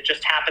vendors that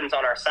just happens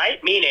on our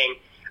site, meaning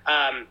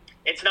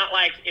it's not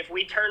like if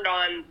we turned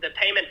on the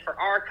payment for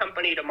our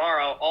company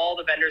tomorrow, all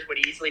the vendors would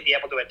easily be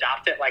able to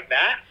adopt it like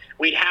that.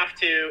 We'd have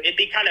to, it'd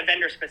be kind of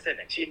vendor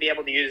specific. So you'd be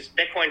able to use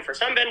Bitcoin for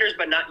some vendors,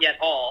 but not yet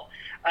all.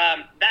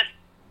 That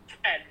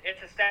said,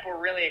 it's a step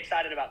we're really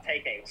excited about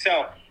taking.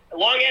 So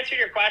long answer to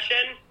your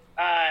question,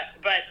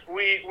 but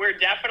we're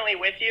definitely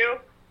with you.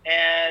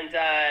 And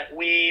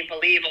we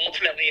believe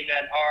ultimately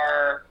that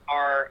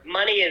our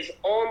money is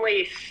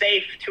only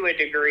safe to a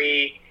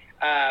degree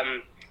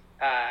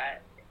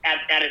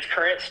at its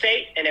current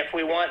state. And if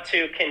we want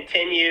to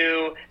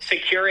continue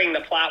securing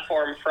the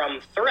platform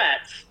from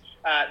threats,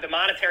 the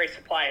monetary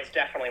supply is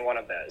definitely one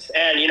of those.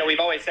 And, we've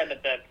always said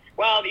that the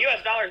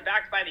U.S. dollar is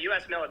backed by the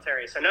U.S.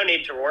 military, so no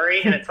need to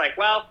worry. And it's like,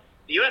 the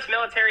U.S.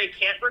 military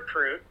can't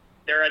recruit.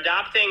 They're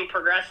adopting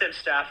progressive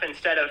stuff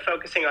instead of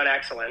focusing on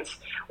excellence.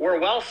 We're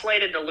well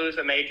slated to lose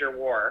a major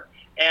war.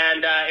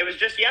 And it was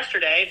just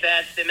yesterday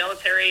that the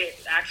military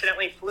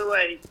accidentally flew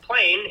a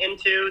plane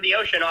into the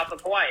ocean off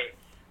of Hawaii.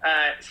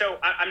 So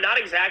I'm not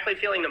exactly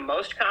feeling the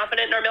most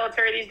confident in our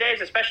military these days,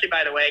 especially,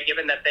 by the way,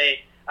 given that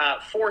they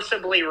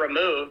forcibly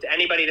removed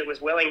anybody that was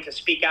willing to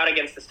speak out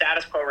against the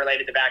status quo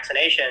related to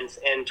vaccinations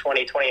in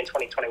 2020 and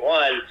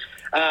 2021.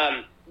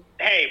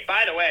 Hey,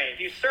 by the way, if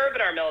you serve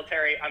in our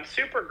military, I'm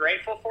super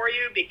grateful for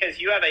you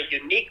because you have a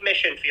unique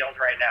mission field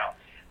right now.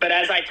 But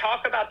as I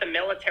talk about the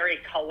military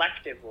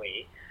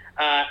collectively,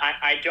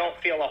 I don't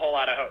feel a whole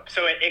lot of hope.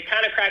 So it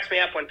kind of cracks me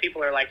up when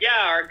people are like,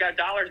 yeah, our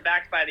dollar's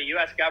backed by the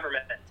U.S.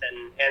 government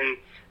and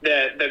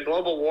the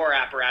global war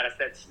apparatus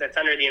that's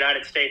under the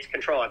United States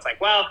control. It's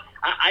like,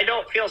 I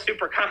don't feel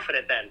super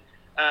confident then.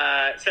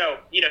 So,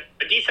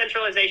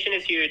 decentralization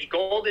is huge.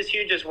 Gold is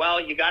huge as well.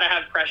 You got to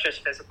have precious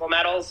physical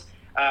metals.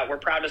 We're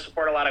proud to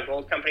support a lot of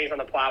gold companies on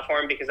the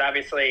platform because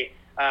obviously,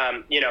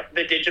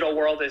 the digital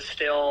world is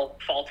still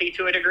faulty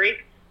to a degree.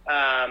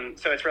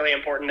 So it's really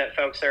important that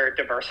folks are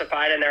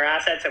diversified in their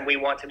assets, and we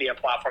want to be a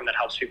platform that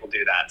helps people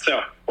do that.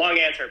 So long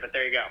answer, but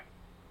there you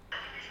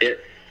go.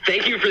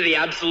 Thank you for the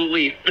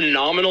absolutely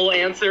phenomenal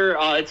answer.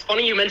 It's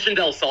funny you mentioned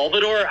El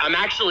Salvador. I'm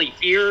actually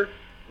here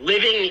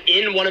living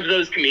in one of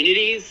those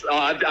communities.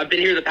 I've been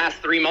here the past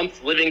 3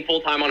 months living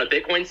full-time on a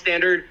Bitcoin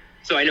standard,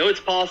 so I know it's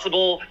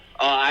possible.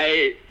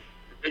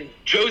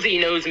 Josie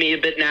knows me a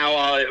bit now,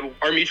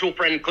 our mutual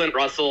friend Clint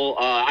Russell.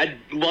 I'd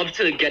love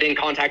to get in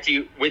contact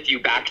with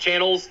you back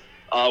channels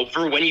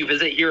for when you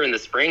visit here in the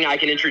spring. I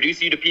can introduce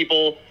you to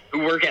people who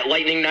work at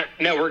Lightning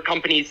Network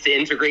companies to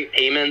integrate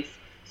payments,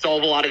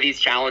 solve a lot of these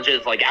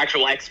challenges, like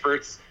actual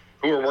experts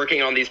who are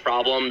working on these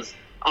problems.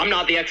 I'm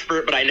not the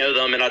expert, but I know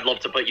them, and I'd love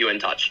to put you in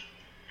touch.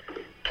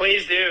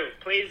 Please do.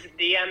 Please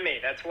DM me.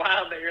 That's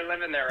wild that you're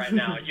living there right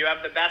now. You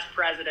have the best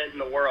president in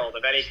the world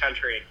of any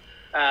country.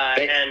 I'll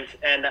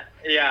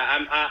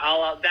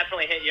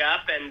definitely hit you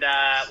up, and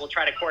we'll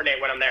try to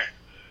coordinate when I'm there.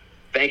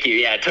 Thank you.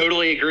 Yeah,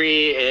 totally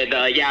agree. And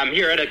I'm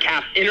here at a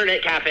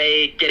internet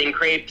cafe getting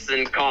crepes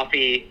and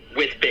coffee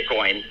with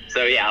Bitcoin.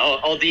 So yeah,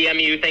 I'll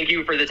DM you. Thank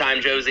you for the time,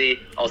 Josie.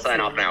 I'll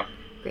sign off now.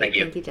 Great. Thank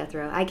you. Thank you,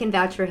 Jethro. I can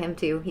vouch for him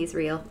too. He's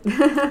real.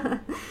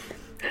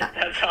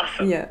 That's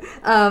awesome. Yeah.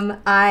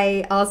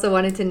 I also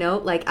wanted to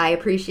note, I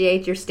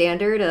appreciate your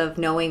standard of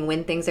knowing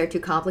when things are too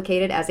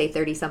complicated. As a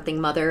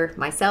 30-something mother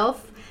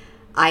myself,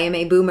 I am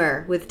a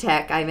boomer with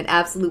tech. I'm an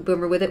absolute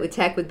boomer with it, with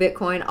tech, with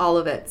Bitcoin, all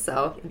of it.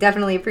 So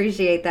definitely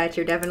appreciate that.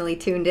 You're definitely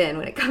tuned in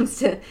when it comes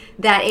to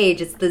that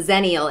age. It's the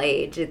Zennial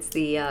age. It's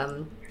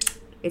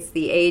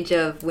the age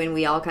of when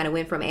we all kind of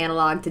went from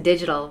analog to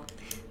digital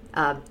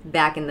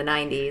back in the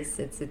 90s.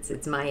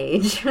 It's my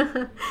age.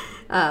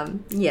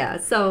 Yeah.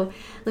 So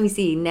let me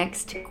see.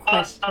 Next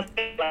question.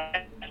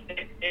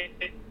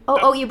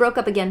 Oh, you broke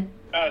up again.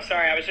 Oh,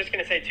 sorry. I was just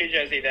going to say too,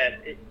 Josie, that.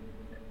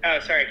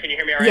 Oh, sorry. Can you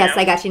hear me all right Yes,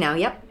 now? I got you now.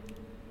 Yep.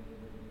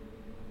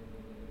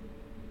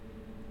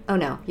 Oh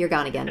no, you're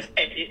gone again.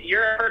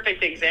 You're a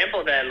perfect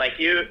example then.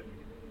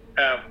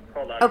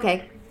 Hold on.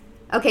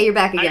 Okay, you're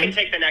back again. I can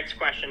take the next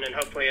question and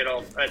hopefully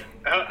it'll.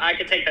 I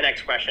can take the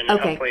next question and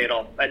hopefully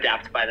it'll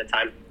adapt by the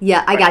time.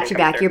 Yeah, I got you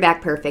back. You're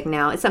back perfect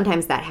now.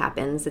 Sometimes that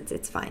happens.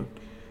 It's fine.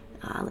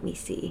 Let me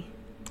see.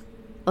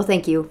 Well,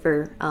 thank you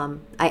for.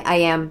 I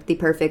am the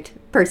perfect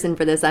person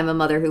for this. I'm a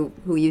mother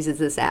who uses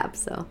this app.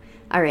 So,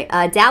 all right,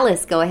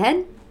 Dallas, go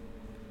ahead.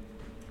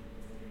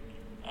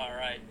 All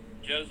right,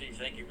 Josie,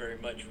 thank you very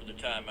much for the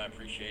time. I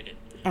appreciate it.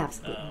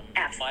 Absolutely.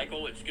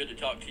 Michael, it's good to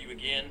talk to you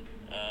again.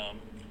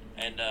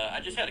 I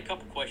just had a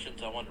couple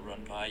questions I wanted to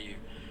run by you.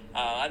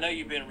 I know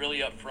you've been really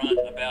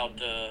upfront about,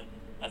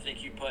 I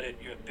think you put it,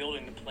 you're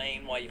building the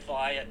plane while you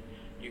fly it.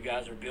 You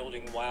guys are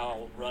building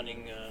while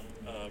running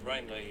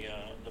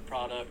the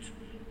product.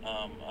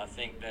 I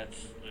think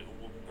that's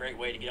a great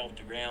way to get off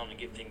the ground and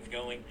get things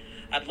going.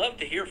 I'd love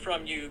to hear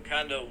from you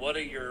kind of what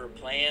are your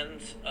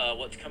plans,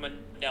 what's coming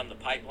down the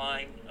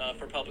pipeline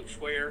for Public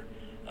Square,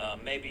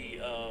 maybe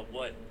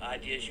what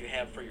ideas you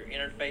have for your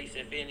interface,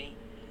 if any.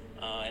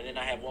 And then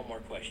I have one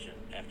more question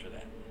after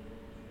that.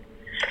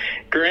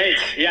 Great.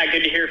 Yeah,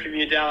 good to hear from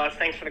you, Dallas.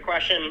 Thanks for the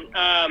question.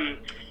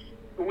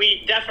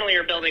 We definitely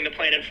are building the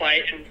plane in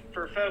flight, and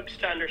for folks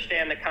to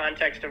understand the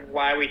context of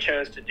why we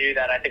chose to do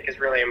that, I think is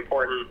really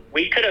important.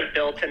 We could have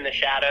built in the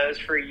shadows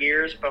for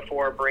years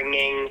before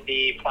bringing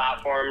the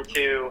platform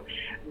to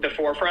the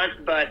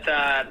forefront, but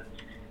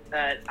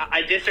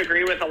I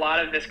disagree with a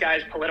lot of this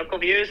guy's political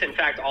views. In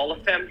fact, all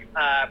of them.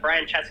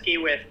 Brian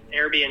Chesky with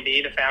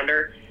Airbnb, the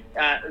founder,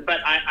 but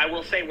I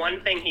will say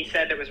one thing he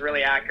said that was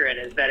really accurate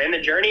is that in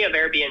the journey of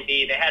Airbnb,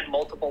 they had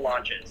multiple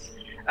launches.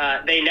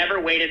 They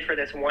never waited for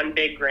this one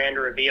big grand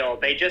reveal.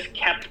 They just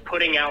kept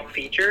putting out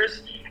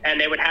features, and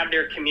they would have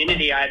their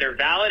community either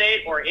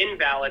validate or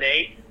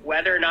invalidate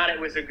whether or not it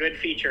was a good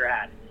feature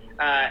ad.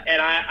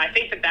 And I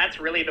think that that's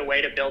really the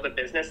way to build a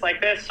business like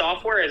this.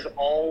 Software is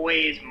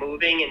always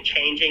moving and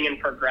changing and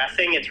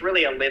progressing. It's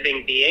really a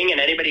living being,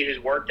 and anybody who's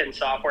worked in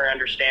software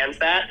understands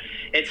that.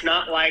 It's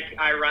not like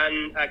I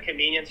run a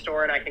convenience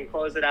store and I can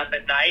close it up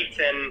at night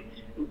and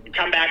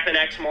come back the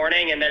next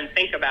morning and then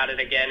think about it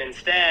again.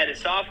 Instead,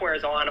 software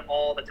is on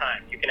all the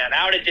time. You can have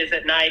outages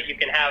at night. You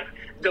can have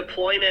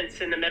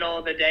deployments in the middle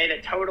of the day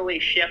that totally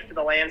shift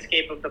the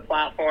landscape of the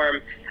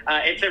platform.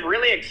 It's a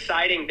really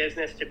exciting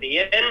business to be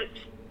in,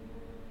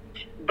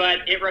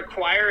 but it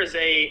requires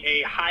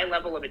a high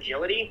level of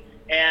agility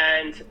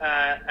and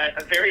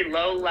a very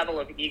low level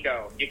of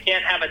ego. You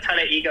can't have a ton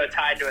of ego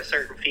tied to a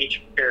certain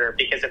feature,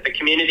 because if the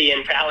community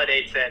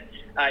invalidates it,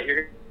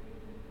 you're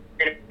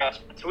going to.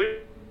 So we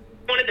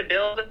wanted to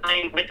build a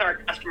line with our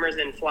customers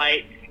in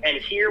flight and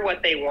hear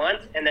what they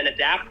want, and then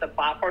adapt the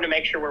platform to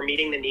make sure we're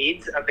meeting the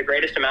needs of the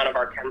greatest amount of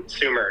our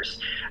consumers.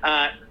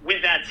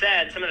 With that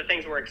said, some of the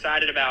things we're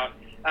excited about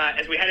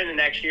as we head into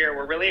next year,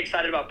 we're really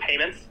excited about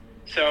payments.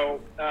 So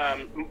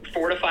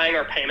fortifying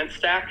our payment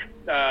stack.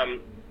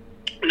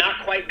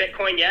 Not quite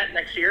Bitcoin yet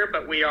next year,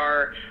 but we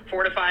are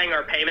fortifying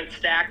our payment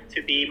stack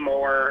to be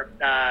more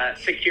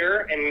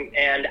secure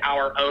and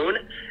our own,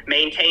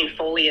 maintained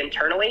fully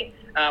internally.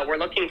 We're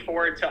looking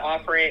forward to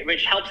offering,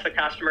 which helps the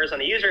customers on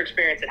the user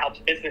experience. It helps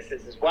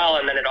businesses as well,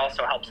 and then it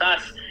also helps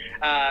us.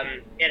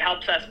 It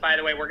helps us, by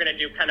the way, we're going to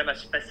do kind of a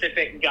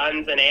specific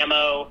guns and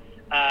ammo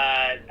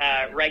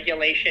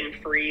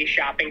regulation-free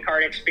shopping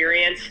cart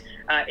experience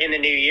in the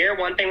new year.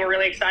 One thing we're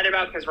really excited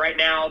about, because right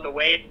now the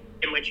way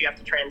in which you have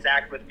to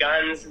transact with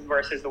guns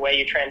versus the way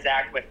you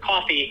transact with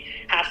coffee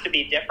has to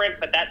be different,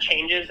 but that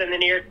changes in the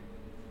near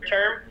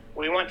term.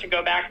 We want to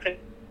go back to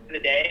the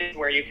days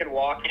where you could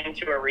walk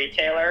into a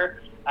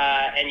retailer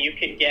and you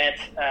could get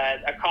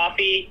a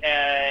coffee,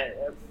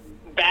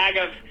 bag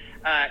of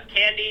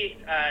candy,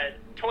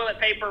 toilet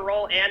paper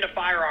roll, and a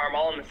firearm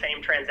all in the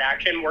same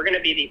transaction. We're going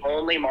to be the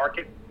only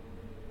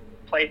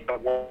marketplace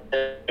that will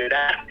do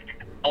that.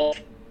 All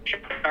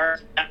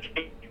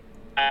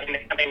in the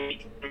coming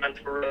weeks and months,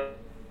 we're really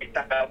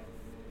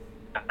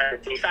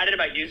excited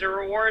about user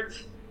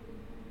rewards.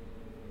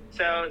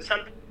 So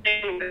something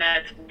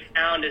that we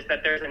found is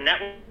that there's a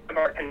network of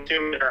our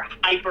consumers that are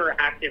hyper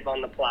active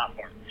on the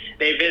platform.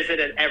 They visit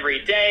it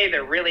every day.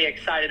 They're really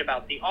excited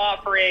about the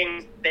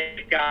offerings.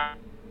 They've got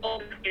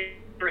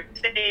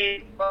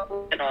stays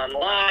and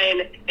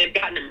online. They've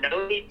gotten to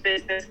know these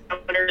business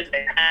owners.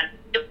 They've had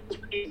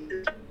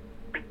pieces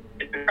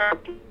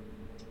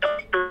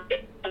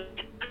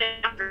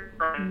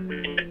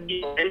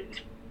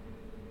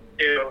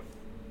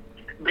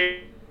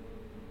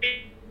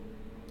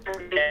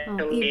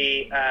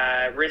we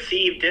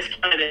receive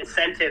discounted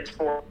incentives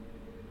for.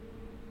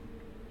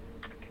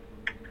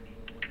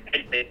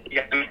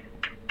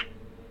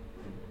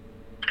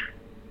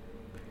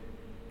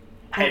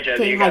 Hey,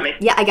 Josie, you got me?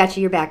 Yeah, I got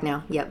you. You're back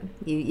now. Yep.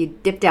 You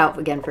dipped out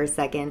again for a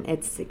second.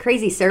 It's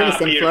crazy service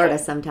in Florida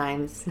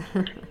sometimes.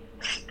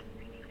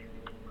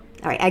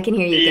 All right, I can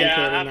hear you again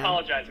clearly now. I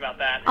apologize about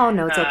that. Oh,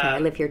 no, it's okay. I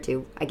live here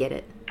too. I get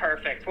it.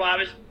 Perfect. Well, I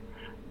was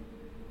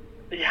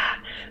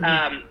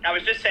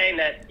just saying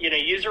that,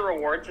 user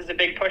rewards is a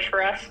big push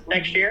for us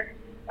next year.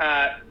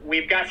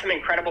 We've got some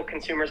incredible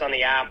consumers on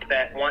the app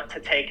that want to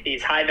take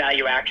these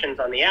high-value actions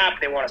on the app.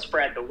 They want to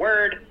spread the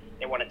word.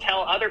 They want to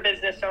tell other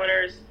business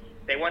owners.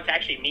 They want to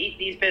actually meet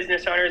these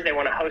business owners. They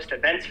want to host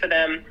events for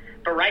them.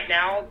 But right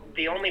now,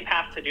 the only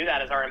path to do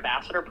that is our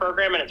ambassador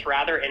program, and it's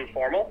rather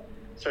informal.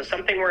 So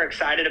something we're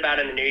excited about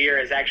in the new year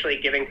is actually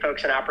giving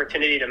folks an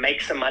opportunity to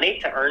make some money,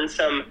 to earn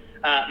some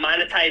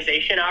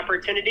monetization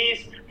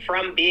opportunities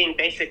from being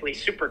basically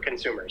super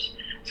consumers.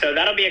 So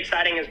that'll be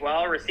exciting as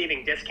well,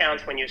 receiving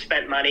discounts when you've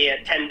spent money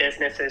at 10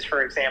 businesses,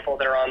 for example,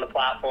 that are on the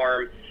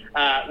platform.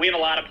 We have a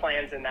lot of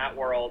plans in that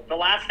world. The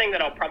last thing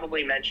that I'll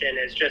probably mention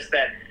is just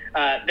that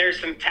there's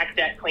some tech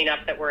debt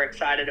cleanup that we're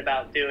excited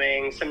about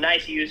doing, some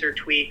nice user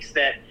tweaks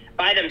that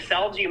by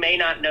themselves you may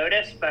not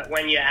notice, but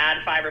when you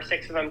add 5 or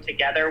 6 of them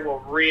together will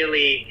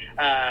really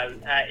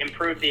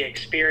improve the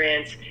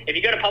experience. If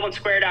you go to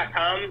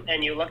publicsquare.com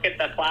and you look at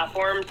the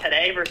platform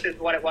today versus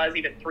what it was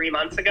even 3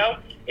 months ago,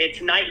 it's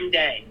night and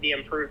day, the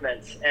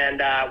improvements,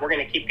 and we're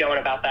going to keep going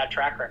about that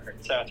track record.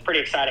 So it's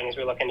pretty exciting as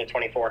we look into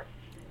 24.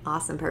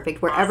 Awesome,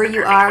 perfect. Wherever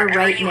you are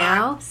right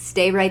now,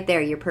 stay right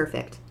there. You're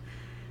perfect.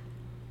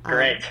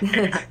 Great.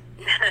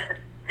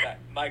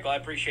 Michael, I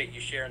appreciate you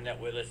sharing that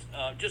with us.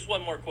 Just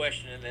one more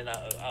question, and then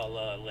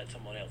I'll let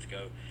someone else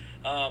go.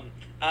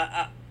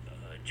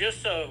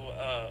 Just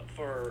so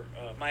for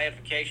my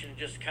edification,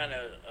 just kind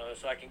of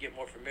so I can get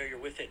more familiar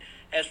with it.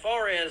 As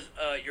far as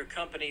your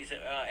companies,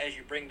 as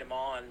you bring them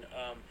on,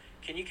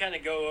 can you kind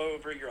of go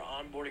over your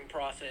onboarding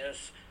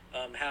process,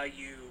 how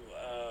you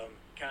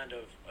kind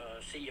of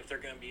see if they're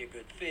going to be a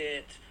good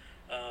fit,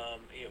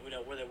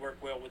 where they work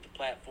well with the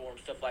platform,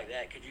 stuff like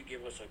that? Could you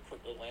give us a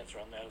quick little answer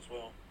on that as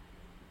well?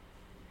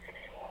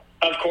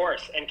 Of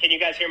course. And can you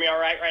guys hear me all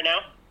right now?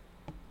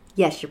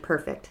 Yes, you're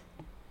perfect.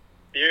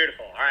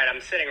 Beautiful. All right,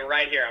 I'm sitting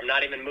right here. I'm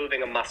not even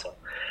moving a muscle.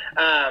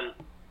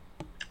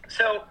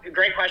 So,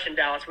 great question,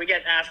 Dallas. We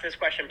get asked this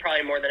question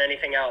probably more than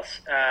anything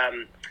else,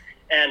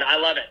 and I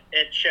love it.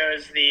 It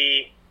shows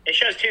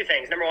 2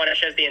 things. Number one, it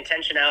shows the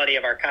intentionality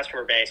of our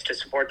customer base to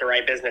support the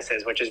right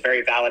businesses, which is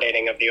very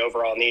validating of the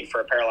overall need for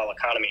a parallel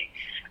economy.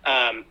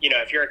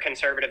 If you're a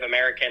conservative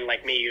American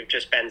like me, you've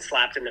just been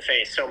slapped in the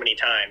face so many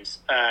times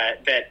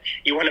that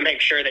you want to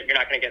make sure that you're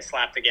not going to get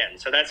slapped again.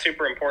 So that's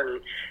super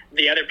important.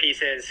 The other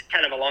piece is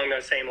kind of along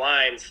those same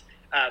lines.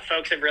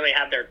 Folks have really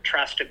had their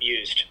trust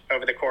abused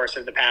over the course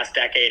of the past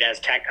decade as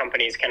tech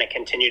companies kind of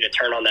continue to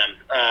turn on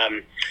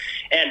them.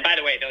 And by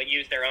the way, they'll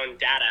use their own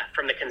data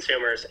from the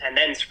consumers and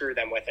then screw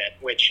them with it,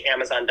 which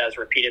Amazon does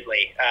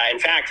repeatedly. In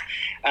fact,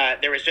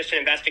 there was just an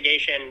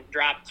investigation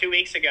dropped 2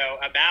 weeks ago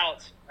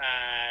about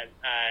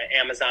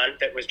Amazon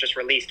that was just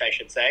released, I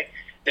should say,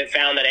 that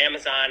found that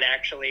Amazon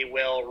actually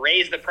will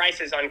raise the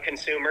prices on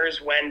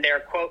consumers when they're,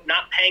 quote,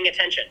 not paying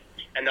attention.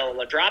 And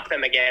they'll drop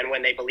them again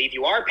when they believe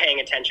you are paying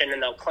attention,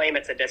 and they'll claim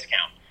it's a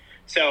discount.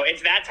 So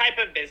it's that type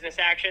of business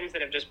actions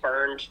that have just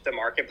burned the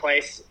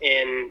marketplace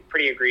in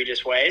pretty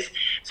egregious ways.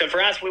 So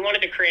for us, we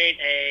wanted to create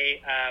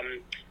a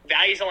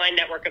values-aligned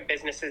network of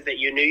businesses that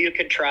you knew you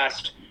could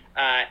trust,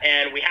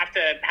 and we have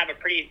to have a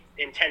pretty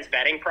intense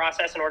vetting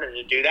process in order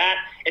to do that.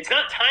 It's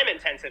not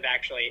time-intensive,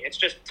 actually. It's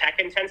just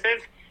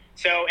tech-intensive.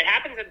 So it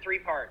happens in three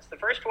parts. The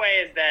first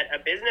way is that a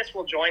business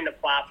will join the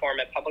platform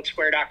at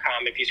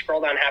publicsquare.com. If you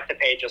scroll down half the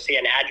page, you'll see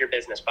an Add Your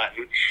Business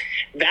button.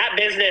 That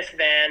business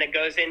then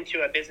goes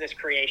into a business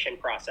creation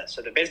process.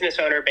 So the business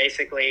owner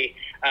basically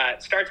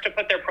starts to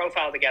put their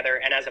profile together,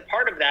 and as a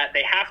part of that,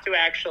 they have to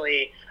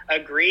actually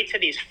agree to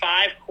these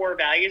 5 core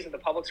values of the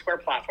Public Square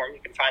platform.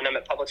 You can find them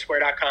at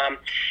publicsquare.com.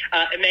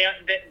 And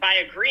by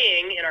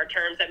agreeing in our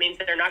terms, that means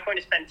that they're not going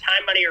to spend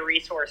time, money, or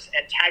resource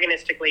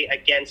antagonistically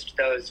against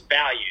those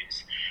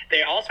values.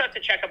 They also have to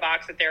check a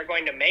box that they're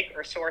going to make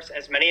or source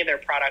as many of their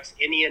products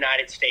in the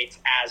United States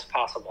as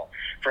possible.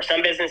 For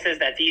some businesses,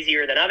 that's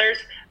easier than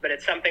others, but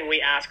it's something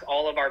we ask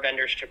all of our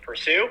vendors to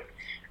pursue.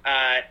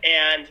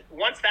 And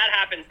once that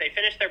happens, they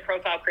finish their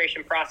profile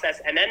creation process,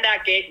 and then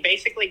that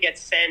basically gets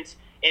sent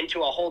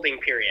into a holding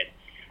period.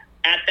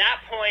 At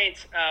that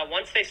point,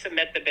 once they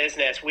submit the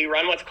business, we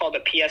run what's called a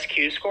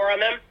PSQ score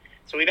on them.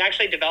 So we've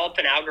actually developed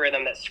an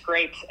algorithm that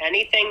scrapes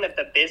anything that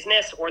the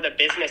business or the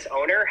business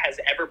owner has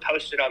ever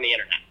posted on the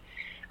internet.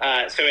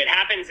 So it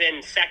happens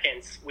in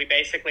seconds. We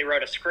basically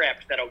wrote a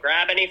script that'll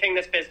grab anything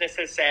this business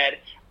has said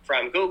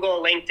from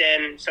Google,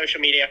 LinkedIn,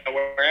 social media,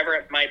 wherever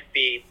it might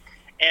be,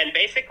 and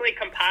basically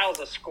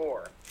compiles a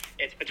score.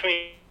 It's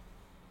between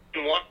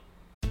 1.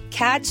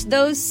 Catch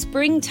those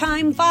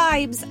springtime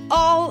vibes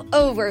all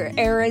over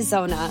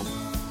Arizona.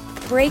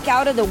 Break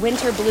out of the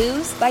winter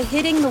blues by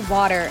hitting the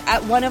water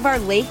at one of our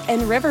lake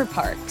and river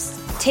parks.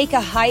 Take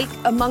a hike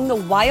among the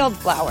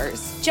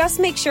wildflowers. Just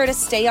make sure to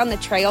stay on the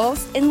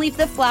trails and leave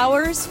the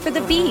flowers for the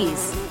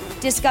bees.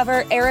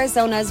 Discover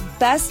Arizona's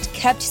best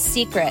kept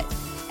secret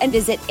and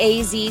visit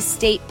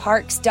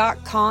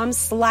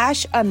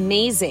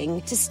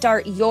azstateparks.com/amazing to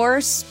start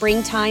your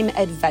springtime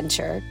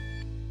adventure.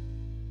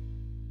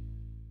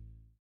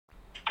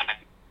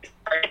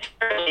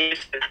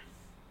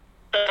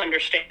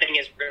 Understanding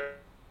is really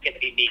going to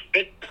be neat.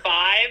 Good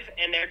 5,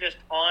 and they're just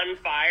on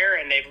fire,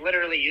 and they've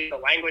literally used the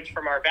language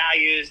from our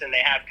values, and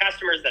they have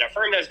customers that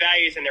affirm those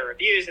values in their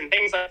reviews and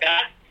things like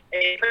that.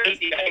 A pretty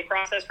easy vetting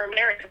process from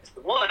there. If it's the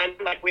one,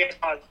 like we have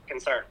cause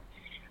concern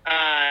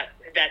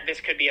that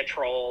this could be a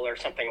troll or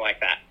something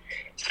like that.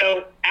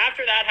 So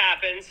after that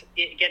happens,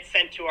 it gets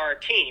sent to our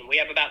team. We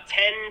have about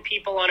 10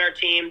 people on our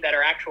team that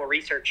are actual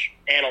research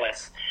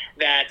analysts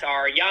that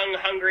are young,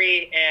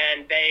 hungry,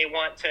 and they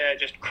want to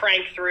just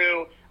crank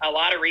through a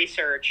lot of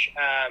research.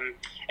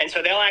 And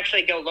so they'll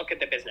actually go look at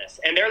the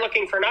business. And they're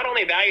looking for not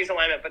only values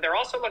alignment, but they're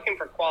also looking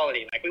for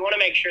quality. Like, we want to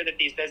make sure that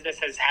these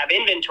businesses have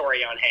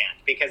inventory on hand,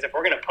 because if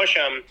we're going to push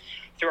them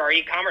through our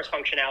e-commerce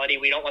functionality,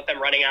 we don't want them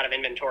running out of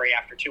inventory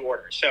after 2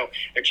 orders. So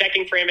they're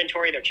checking for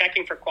inventory, they're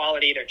checking for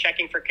quality, they're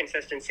checking for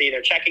consistency,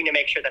 they're checking to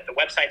make sure that the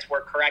websites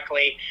work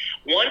correctly.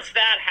 Once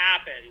that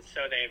happens,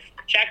 so they've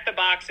checked the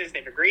boxes,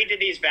 they've agreed to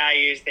these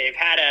values, they've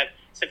had a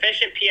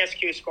sufficient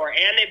PSQ score,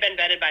 and they've been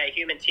vetted by a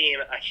human team,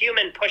 a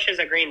human pushes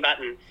a green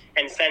button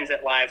and sends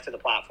it live to the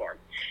platform.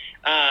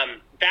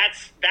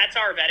 That's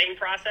our vetting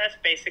process,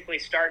 basically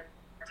start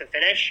to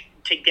finish,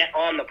 to get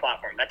on the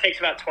platform. That takes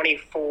about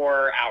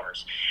 24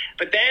 hours.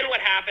 But then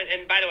what happened,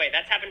 and by the way,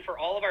 that's happened for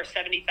all of our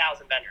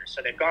 70,000 vendors,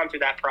 so they've gone through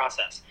that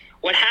process.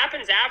 What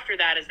happens after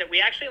that is that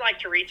we actually like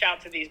to reach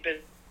out to these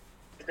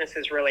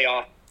businesses really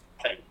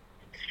often.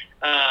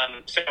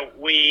 So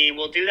we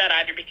will do that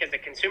either because the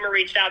consumer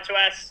reached out to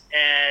us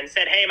and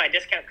said, hey, my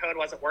discount code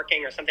wasn't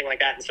working or something like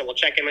that, and so we'll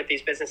check in with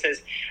these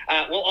businesses.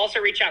 We'll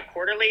also reach out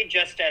quarterly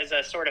just as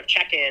a sort of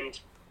check-in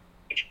to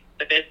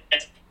the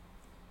business.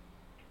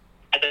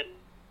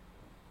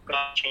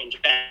 Change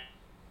their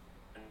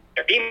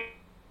email,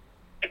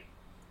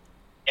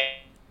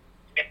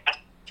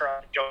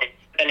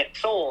 then it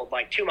sold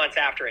like 2 months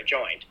after it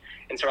joined.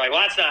 And so we're like, well,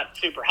 that's not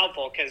super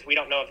helpful because we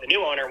don't know if the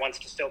new owner wants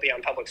to still be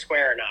on Public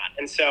Square or not.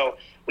 And so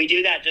we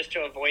do that just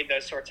to avoid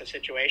those sorts of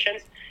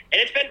situations.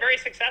 And it's been very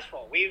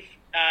successful. We've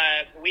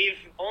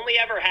only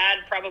ever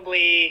had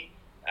probably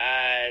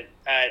a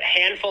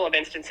handful of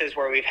instances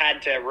where we've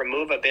had to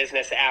remove a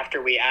business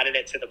after we added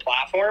it to the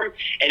platform,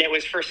 and it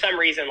was for some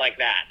reason like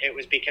that. It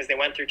was because they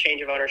went through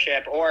change of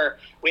ownership, or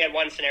we had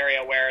one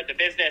scenario where the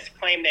business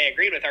claimed they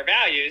agreed with our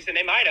values, and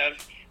they might have,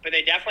 but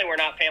they definitely were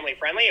not family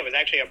friendly. It was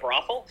actually a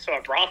brothel. So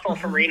a brothel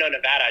from Reno,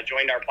 Nevada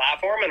joined our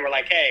platform, and we're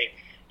like, hey,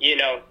 you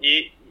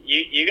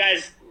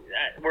guys,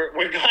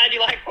 we're glad you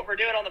like what we're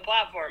doing on the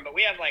platform, but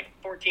we have like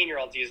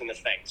 14-year-olds using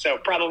this thing, so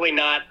probably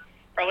not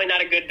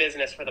a good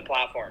business for the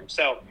platform.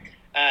 So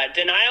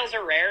denials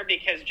are rare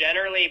because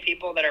generally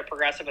people that are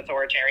progressive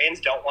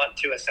authoritarians don't want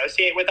to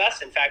associate with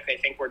us. In fact, they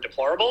think we're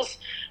deplorables.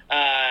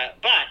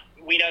 But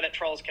we know that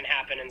trolls can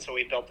happen, and so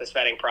we built this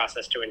vetting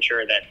process to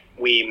ensure that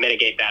we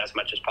mitigate that as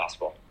much as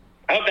possible.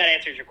 I hope that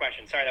answers your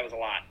question. Sorry, that was a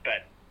lot,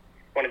 but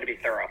wanted to be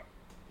thorough.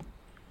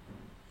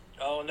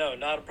 Oh, no,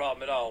 not a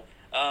problem at all.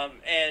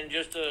 And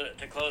just to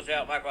close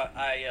out, Michael,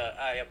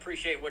 I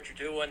appreciate what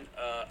you're doing.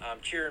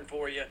 I'm cheering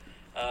for you.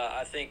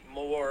 I think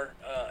more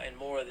and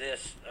more of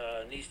this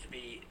needs to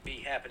be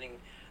happening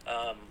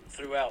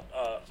throughout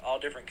all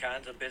different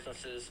kinds of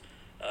businesses,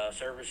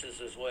 services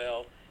as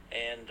well.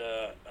 And,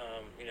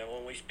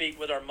 when we speak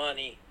with our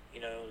money,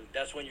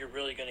 that's when you're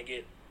really going to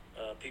get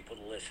people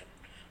to listen.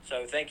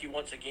 So thank you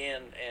once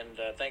again, and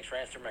thanks for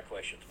answering my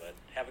questions, bud.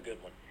 Have a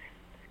good one.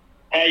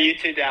 Hey, you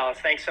too, Dallas.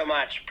 Thanks so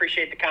much.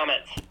 Appreciate the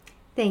comments.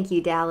 Thank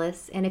you,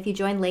 Dallas. And if you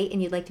join late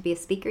and you'd like to be a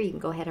speaker, you can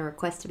go ahead and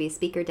request to be a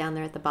speaker down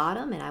there at the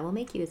bottom, and I will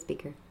make you a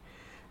speaker.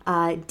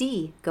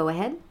 D, go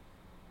ahead.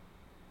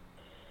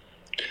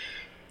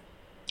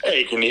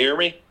 Hey, can you hear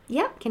me?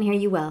 Yep, can hear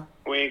you well.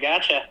 We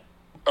gotcha.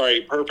 All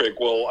right, perfect.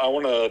 Well, I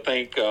want to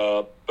thank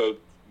both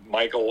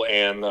Michael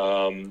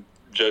and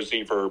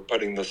Josie for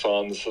putting this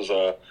on. This is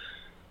a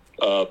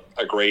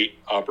great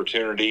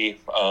opportunity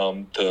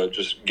to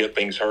just get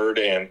things heard.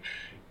 And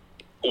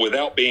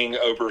without being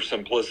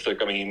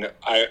oversimplistic, I mean,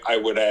 I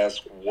would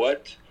ask,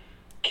 what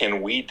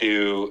can we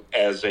do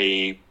as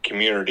a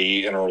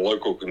community in our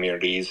local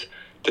communities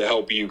to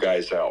help you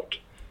guys out?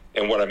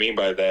 And what I mean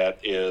by that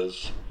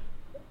is,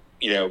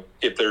 you know,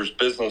 if there's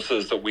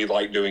businesses that we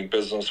like doing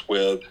business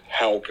with,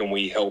 how can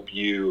we help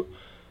you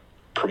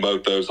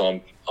promote those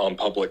on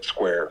Public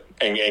Square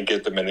and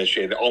get them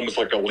initiated, almost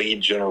like a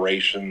lead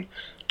generation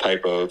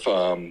type of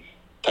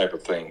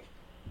thing?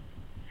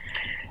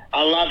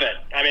 I love it.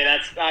 I mean,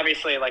 that's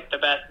obviously like the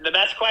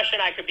best question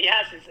I could be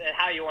asked is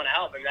how you want to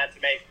help, and that's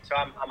amazing. So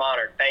I'm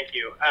honored. Thank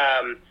you.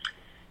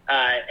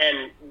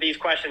 And these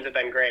questions have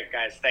been great,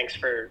 guys. Thanks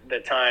for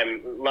the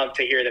time. Love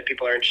to hear that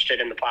people are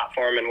interested in the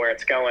platform and where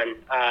it's going.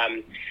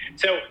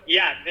 So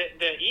yeah,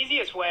 the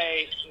easiest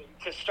way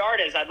to start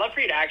is I'd love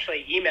for you to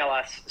actually email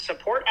us,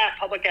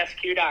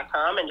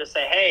 support@publicsq.com, and just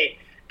say, hey,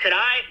 could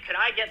I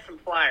get some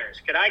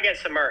flyers? Could I get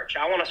some merch?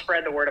 I want to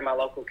spread the word in my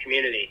local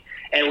community.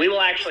 And we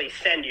will actually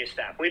send you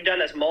stuff. We've done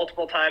this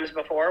multiple times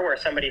before where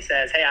somebody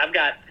says, hey, I've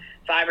got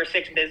 5 or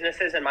 6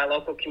 businesses in my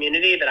local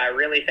community that I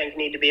really think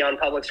need to be on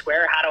Public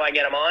Square. How do I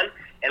get them on?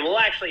 And we'll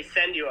actually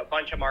send you a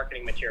bunch of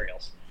marketing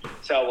materials.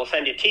 So we'll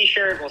send you a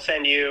T-shirt, we'll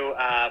send you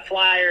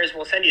flyers,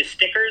 we'll send you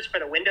stickers for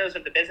the windows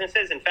of the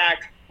businesses. In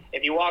fact,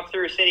 if you walk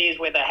through cities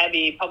with a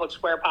heavy Public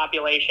Square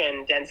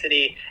population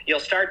density, you'll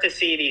start to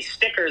see these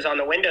stickers on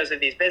the windows of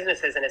these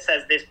businesses, and it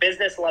says, this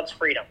business loves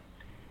freedom,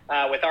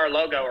 with our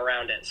logo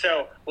around it.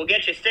 So we'll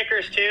get you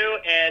stickers too,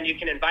 and you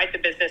can invite the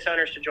business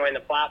owners to join the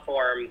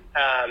platform.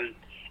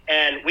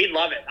 And we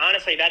love it.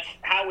 Honestly, that's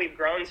how we've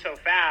grown so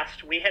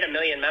fast. We hit 1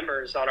 million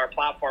members on our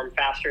platform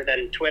faster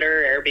than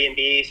Twitter,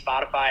 Airbnb,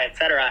 Spotify,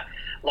 etc.,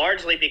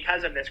 largely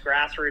because of this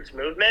grassroots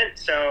movement.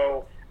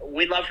 So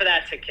we'd love for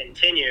that to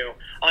continue.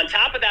 On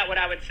top of that, what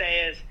I would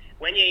say is,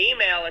 when you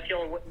email, if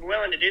you're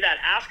willing to do that,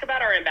 ask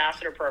about our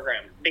ambassador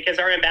program, because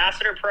our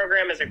ambassador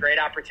program is a great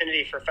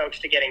opportunity for folks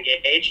to get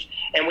engaged,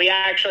 and we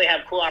actually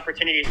have cool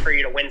opportunities for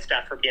you to win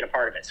stuff for being a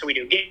part of it. So we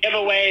do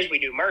giveaways, we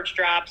do merch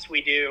drops,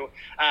 we do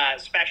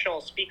special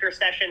speaker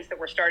sessions that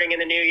we're starting in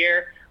the new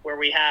year, where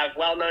we have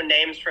well-known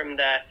names from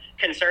the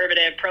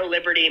conservative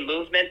pro-liberty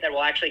movement that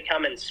will actually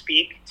come and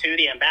speak to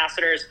the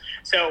ambassadors.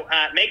 So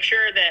make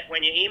sure that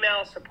when you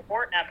email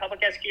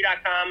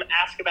support@publicsq.com,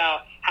 ask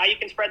about how you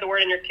can spread the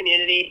word in your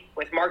community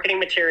with marketing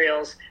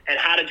materials and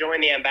how to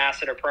join the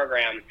ambassador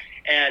program.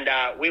 And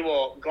we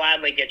will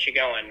gladly get you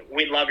going.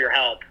 We'd love your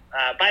help.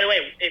 By the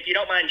way, if you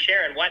don't mind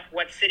sharing,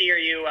 what city are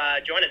you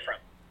joining from?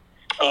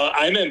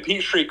 I'm in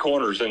Peachtree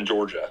Corners in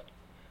Georgia.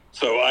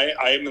 So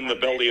I am in the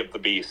belly of the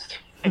beast.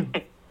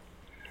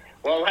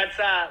 Well, let's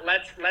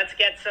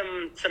get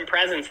some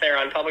presence there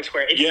on Public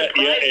Square. It's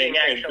surprising,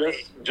 actually.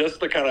 And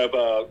just to kind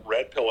of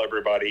red pill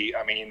everybody,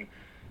 I mean,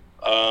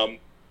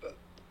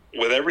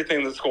 with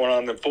everything that's going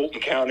on in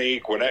Fulton County,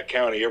 Gwinnett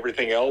County,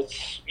 everything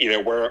else, you know,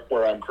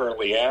 where I'm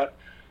currently at,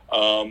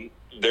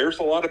 there's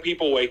a lot of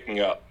people waking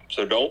up.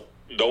 So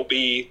don't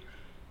be,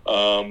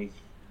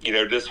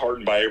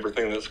 disheartened by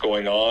everything that's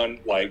going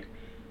on. Like,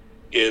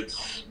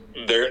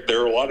 there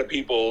are a lot of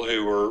people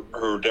who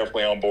are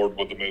definitely on board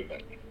with the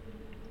movement.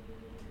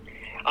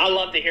 I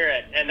love to hear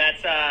it, and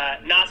that's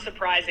not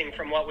surprising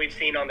from what we've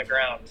seen on the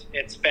ground.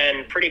 It's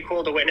been pretty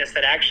cool to witness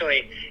that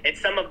actually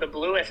it's some of the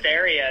bluest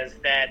areas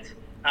that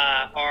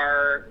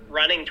are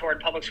running toward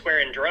Public Square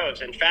in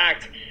droves. In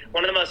fact,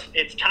 one of the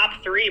it's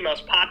top 3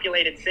 most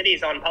populated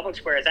cities on Public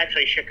Square is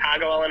actually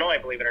Chicago, Illinois,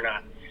 believe it or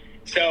not.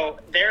 So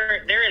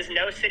there is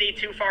no city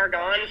too far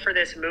gone for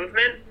this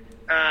movement.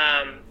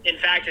 In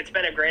fact, it's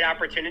been a great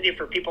opportunity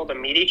for people to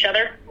meet each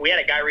other. We had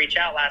a guy reach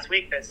out last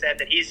week that said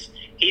that he's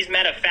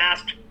met a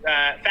fast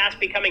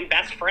becoming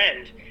best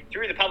friend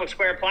through the Public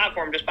Square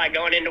platform just by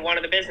going into one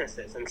of the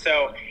businesses. And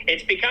so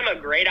it's become a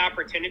great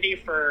opportunity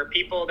for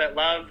people that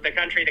love the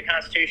country, the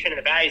Constitution, and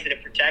the values that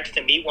it protects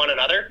to meet one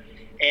another.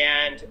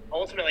 And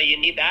ultimately, you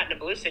need that in a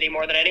blue city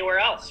more than anywhere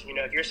else. You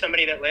know, if you're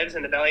somebody that lives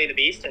in the belly of the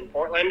beast in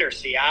Portland or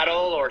Seattle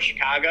or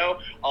Chicago,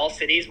 all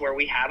cities where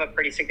we have a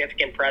pretty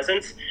significant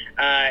presence,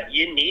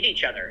 you need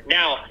each other.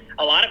 Now,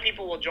 a lot of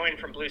people will join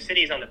from blue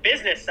cities on the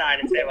business side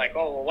and say like,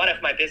 oh, well, what if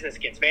my business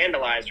gets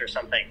vandalized or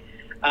something?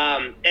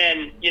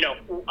 And, you know,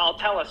 I'll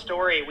tell a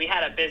story. We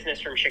had a business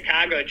from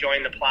Chicago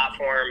join the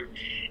platform,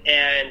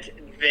 and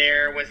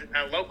there was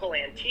a local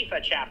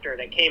Antifa chapter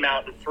that came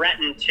out and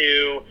threatened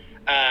to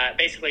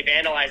basically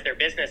vandalize their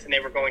business, and they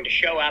were going to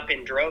show up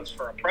in droves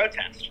for a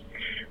protest.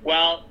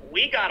 Well,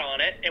 we got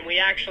on it, and we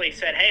actually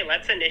said, hey,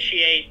 let's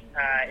initiate,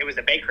 it was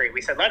a bakery.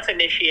 We said, let's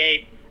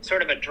initiate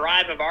sort of a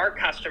drive of our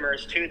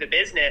customers to the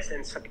business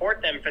and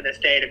support them for this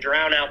day to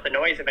drown out the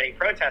noise of any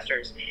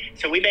protesters.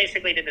 So we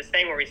basically did this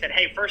thing where we said,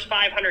 hey, first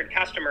 500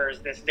 customers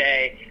this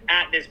day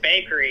at this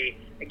bakery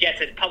gets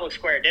a Public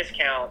Square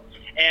discount.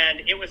 And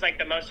it was like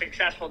the most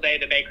successful day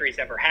the bakery's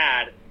ever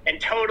had,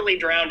 and totally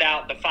drowned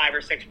out the 5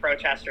 or 6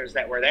 protesters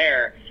that were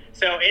there.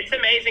 So it's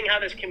amazing how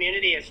this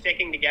community is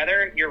sticking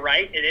together. You're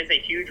right. It is a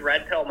huge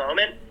red pill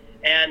moment.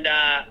 And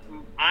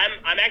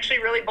I'm actually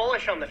really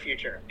bullish on the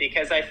future,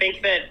 because I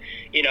think that,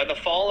 you know, the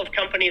fall of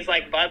companies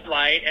like Bud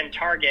Light and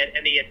Target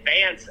and the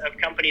advance of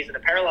companies in the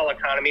parallel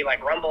economy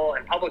like Rumble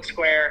and Public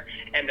Square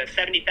and the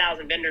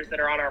 70,000 vendors that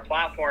are on our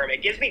platform,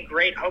 it gives me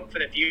great hope for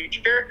the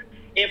future.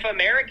 If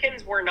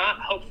Americans were not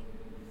hopeful,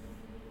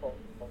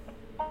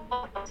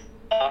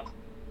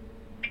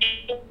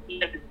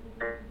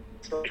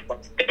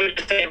 they would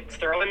just say, let's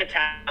throw in the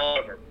towel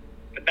over.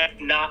 But that's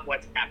not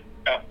what's happening.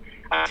 So,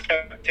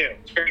 too.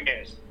 It's great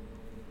news.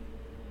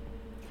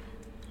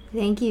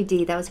 Thank you,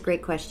 Dee. That was a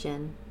great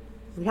question.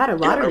 We had a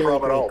lot of really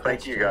great questions.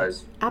 Thank you,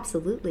 guys.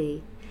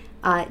 Absolutely.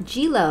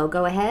 G-Lo,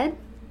 go ahead.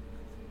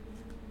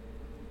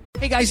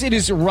 Hey guys, it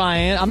is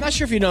Ryan. I'm not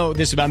sure if you know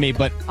this about me,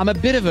 but I'm a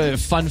bit of a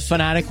fun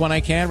fanatic when I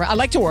can. I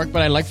like to work,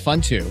 but I like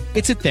fun too.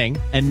 It's a thing.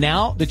 And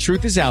now the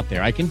truth is out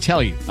there. I can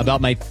tell you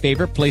about my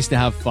favorite place to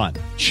have fun.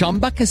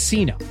 Chumba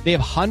Casino. They have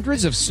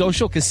hundreds of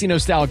social casino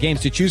style games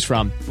to choose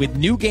from, with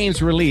new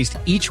games released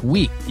each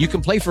week. You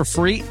can play for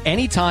free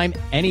anytime,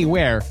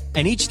 anywhere.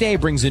 And each day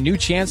brings a new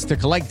chance to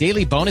collect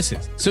daily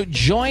bonuses. So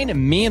join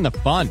me in the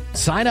fun.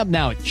 Sign up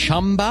now at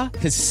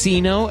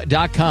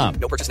ChumbaCasino.com.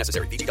 No purchase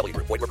necessary. VGW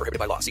Group. Void where prohibited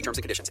by law. See terms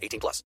and conditions.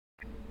 18+.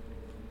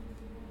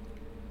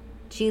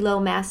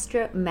 Gilo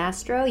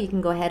Mastro, you can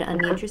go ahead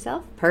and unmute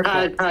yourself.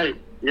 Perfect. Hi.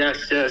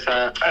 Yes,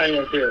 I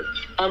am here.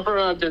 I'm from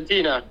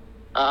Argentina.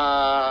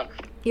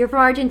 You're from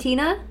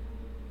Argentina?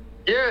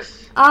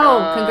 Yes.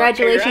 Oh,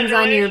 congratulations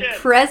on your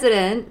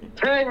president.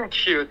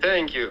 Thank you.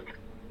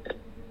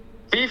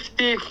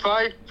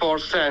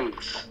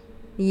 55%.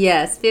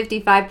 Yes,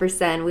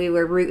 55%. We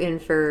were rooting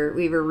for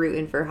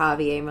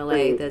Javier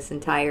Milei this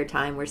entire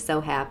time. We're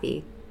so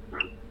happy.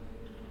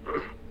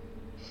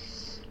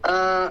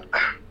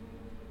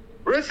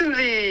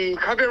 Recently,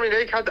 Javier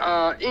Milei had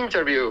an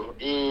interview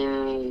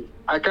in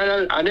a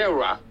canal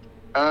Aneura.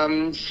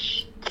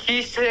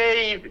 He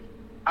said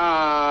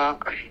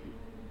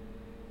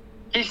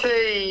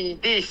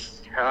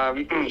this.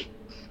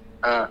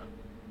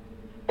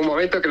 Un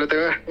momento que lo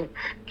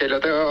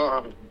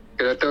tengo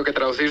que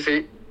traducir,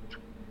 sí.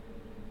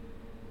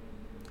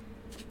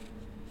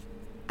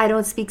 I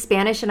don't speak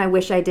Spanish, and I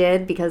wish I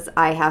did, because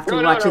I have to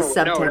watch his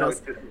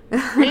subtitles.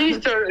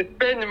 Minister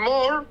spend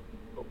more.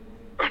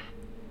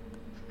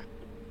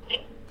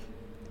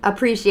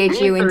 Appreciate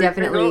you, and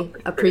definitely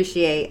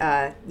appreciate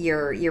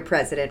your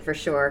president for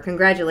sure.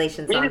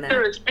 Congratulations on that.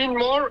 Minister spend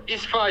more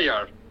is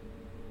fired.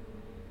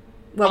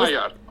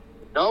 Fired.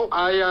 No,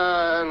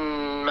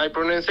 my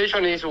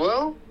pronunciation is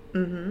well.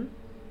 Mm-hmm.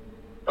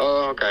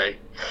 Oh, okay.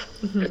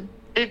 Mm-hmm.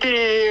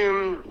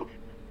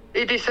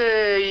 It is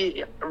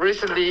a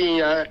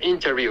recently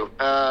interview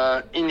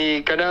in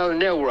the Canal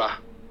Neura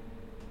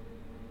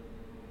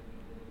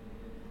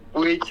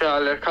with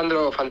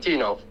Alejandro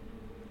Fantino.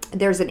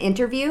 There's an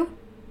interview?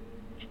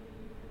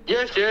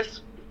 Yes,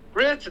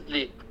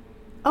 recently.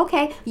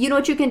 Okay. You know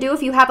what you can do?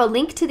 If you have a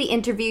link to the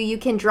interview, you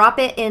can drop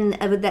it in,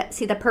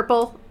 see the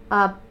purple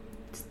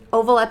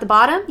oval at the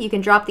bottom? You can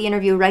drop the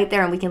interview right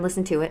there and we can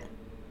listen to it.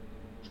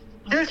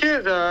 Yes,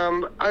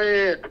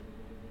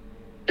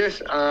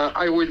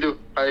 I will do.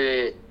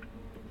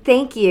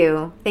 Thank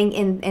you.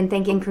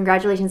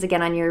 Congratulations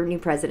again on your new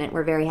president.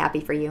 We're very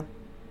happy for you.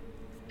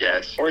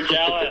 Yes. We're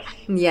jealous.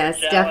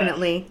 Yes,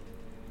 definitely.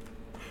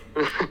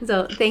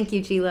 So thank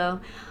you,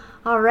 Gilo.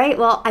 All right.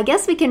 Well, I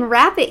guess we can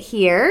wrap it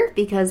here,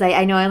 because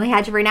I know I only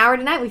had you for an hour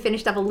tonight. We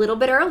finished up a little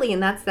bit early,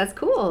 and that's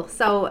cool.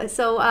 So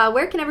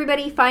where can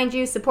everybody find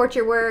you, support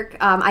your work?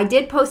 I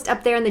did post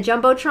up there in the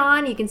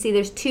Jumbotron. You can see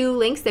there's 2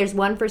 links. There's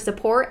one for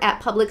support at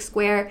Public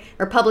Square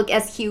or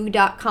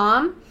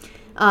publicsq.com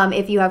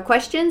if you have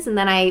questions, and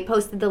then I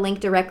posted the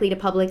link directly to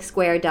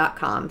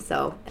publicsquare.com.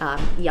 So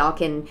y'all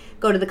can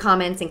go to the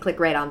comments and click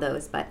right on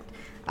those. But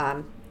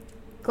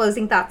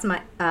closing thoughts,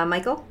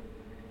 Michael?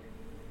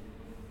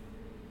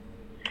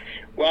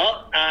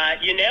 Well,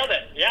 you nailed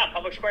it. Yeah,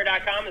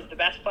 publicsquare.com is the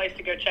best place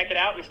to go check it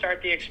out and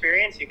start the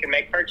experience. You can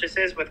make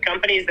purchases with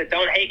companies that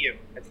don't hate you.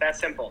 It's that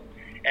simple.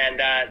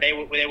 And they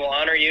will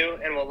honor you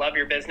and will love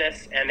your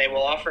business, and they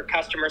will offer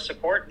customer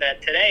support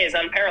that today is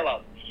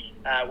unparalleled.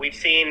 We've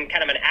seen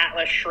kind of an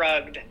Atlas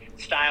Shrugged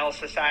style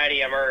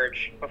society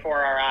emerge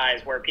before our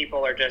eyes, where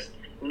people are just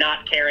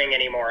not caring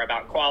anymore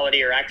about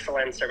quality or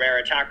excellence or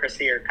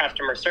meritocracy or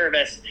customer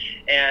service.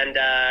 And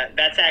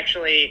that's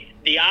actually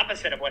the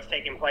opposite of what's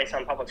taking place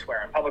on Public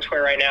Square. On Public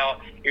Square right now,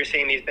 you're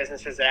seeing these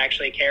businesses that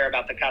actually care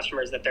about the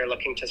customers that they're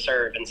looking to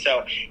serve. And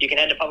so you can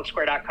head to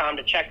publicsquare.com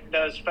to check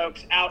those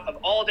folks out of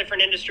all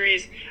different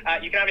industries.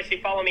 You can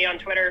obviously follow me on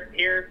Twitter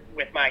here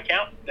with my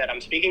account that I'm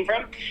speaking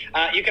from.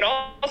 You can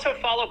also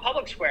follow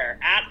Public Square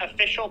at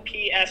official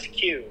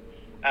PSQ.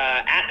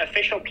 At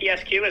official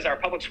PSQ is our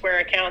Public Square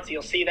account, so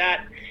you'll see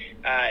that.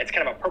 It's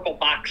kind of a purple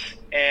box,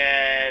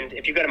 and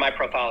if you go to my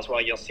profile as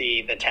well, you'll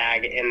see the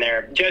tag in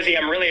there. Josie,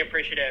 I'm really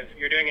appreciative.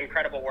 You're doing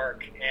incredible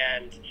work,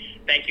 and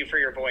thank you for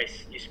your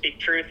voice. You speak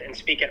truth and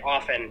speak it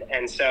often,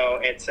 and so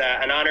it's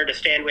an honor to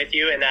stand with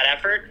you in that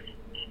effort,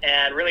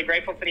 and really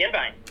grateful for the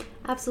invite.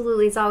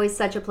 Absolutely. It's always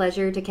such a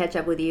pleasure to catch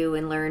up with you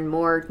and learn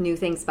more new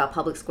things about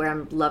Public Square.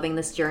 I'm loving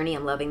this journey.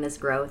 I'm loving this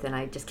growth, and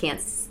I just can't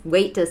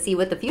wait to see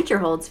what the future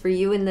holds for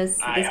you in this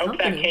company. I hope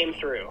that came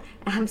through.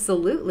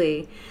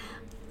 Absolutely.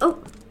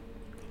 Oh,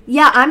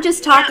 yeah, I'm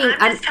just talking.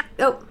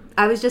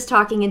 I was just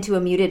talking into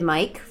a muted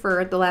mic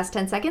for the last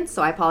 10 seconds,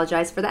 so I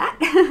apologize for that.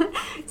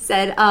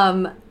 Said,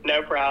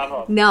 no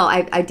problem. No,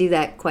 I do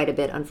that quite a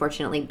bit,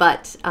 unfortunately,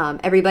 but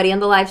everybody on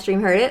the live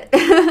stream heard it.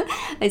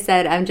 I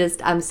said,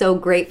 I'm so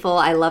grateful.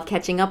 I love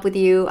catching up with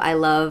you. I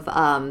love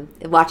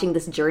watching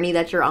this journey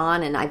that you're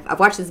on, and I've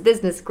watched this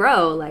business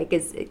grow. Like,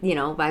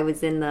 I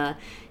was in an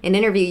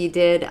interview you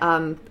did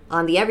on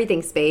the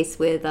Everything Space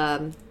with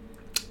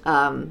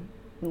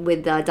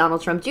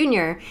Donald Trump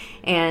Jr.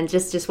 and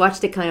just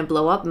watched it kind of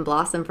blow up and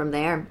blossom from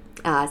there.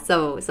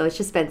 So it's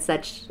just been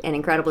such an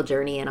incredible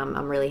journey, and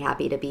I'm really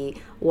happy to be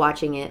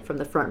watching it from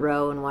the front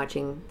row and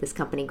watching this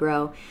company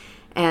grow.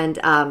 And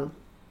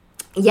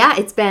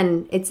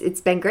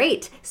it's been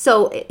great.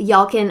 So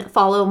y'all can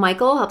follow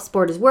Michael, help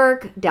support his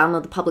work,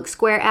 download the Public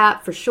Square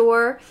app for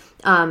sure.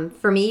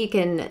 For me, you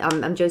can,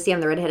 I'm Josie, I'm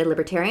the Redheaded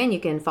Libertarian.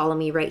 You can follow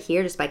me right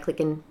here just by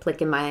clicking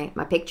my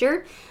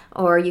picture,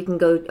 or you can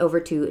go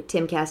over to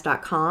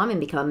timcast.com and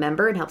become a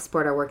member and help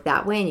support our work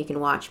that way. And you can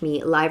watch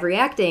me live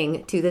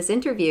reacting to this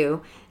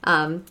interview.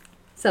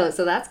 So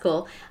that's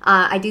cool.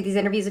 I do these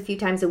interviews a few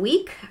times a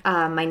week.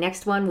 My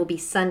next one will be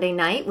Sunday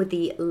night with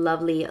the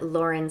lovely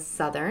Lauren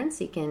Southern.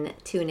 So you can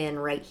tune in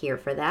right here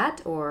for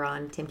that, or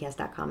on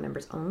timcast.com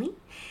members only.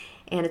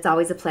 And it's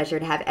always a pleasure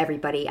to have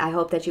everybody. I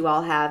hope that you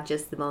all have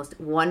just the most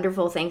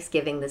wonderful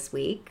Thanksgiving this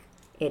week.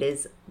 It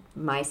is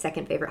my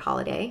second favorite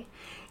holiday.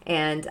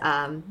 And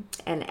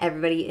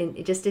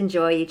everybody, just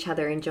enjoy each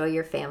other, enjoy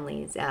your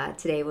families.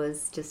 Today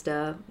was just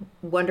a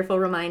wonderful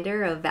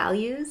reminder of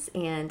values,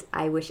 and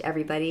I wish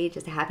everybody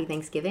just a happy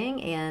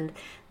Thanksgiving and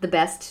the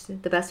best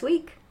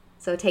week.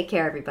 So take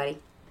care, everybody.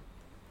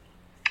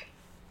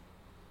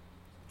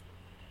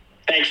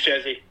 Thanks,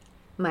 Josie.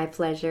 My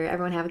pleasure.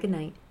 Everyone have a good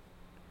night.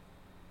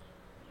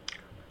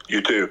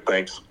 You too.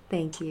 Thanks.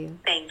 Thank you.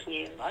 Thank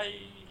you. Bye.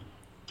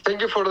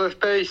 Thank you for the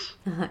space.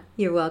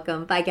 You're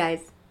welcome. Bye,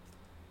 guys.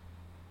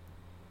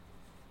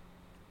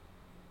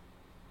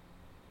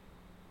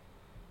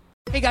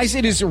 Hey guys,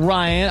 it is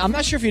Ryan. I'm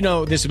not sure if you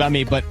know this about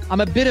me, but I'm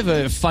a bit of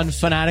a fun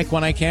fanatic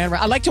when I can.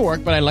 I like to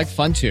work, but I like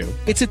fun too.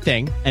 It's a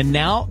thing. And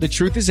now the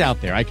truth is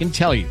out there. I can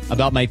tell you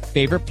about my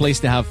favorite place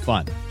to have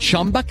fun.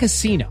 Chumba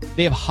Casino.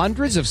 They have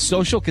hundreds of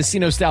social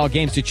casino style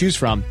games to choose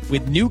from,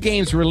 with new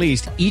games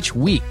released each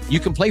week. You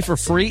can play for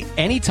free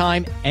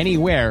anytime,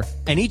 anywhere.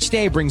 And each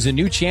day brings a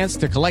new chance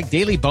to collect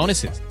daily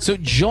bonuses. So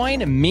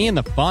join me in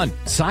the fun.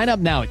 Sign up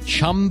now at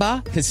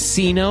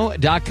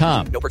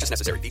ChumbaCasino.com. No purchase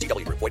necessary.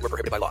 VGW Group. Void where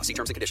prohibited by law. See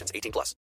terms and conditions. 18+.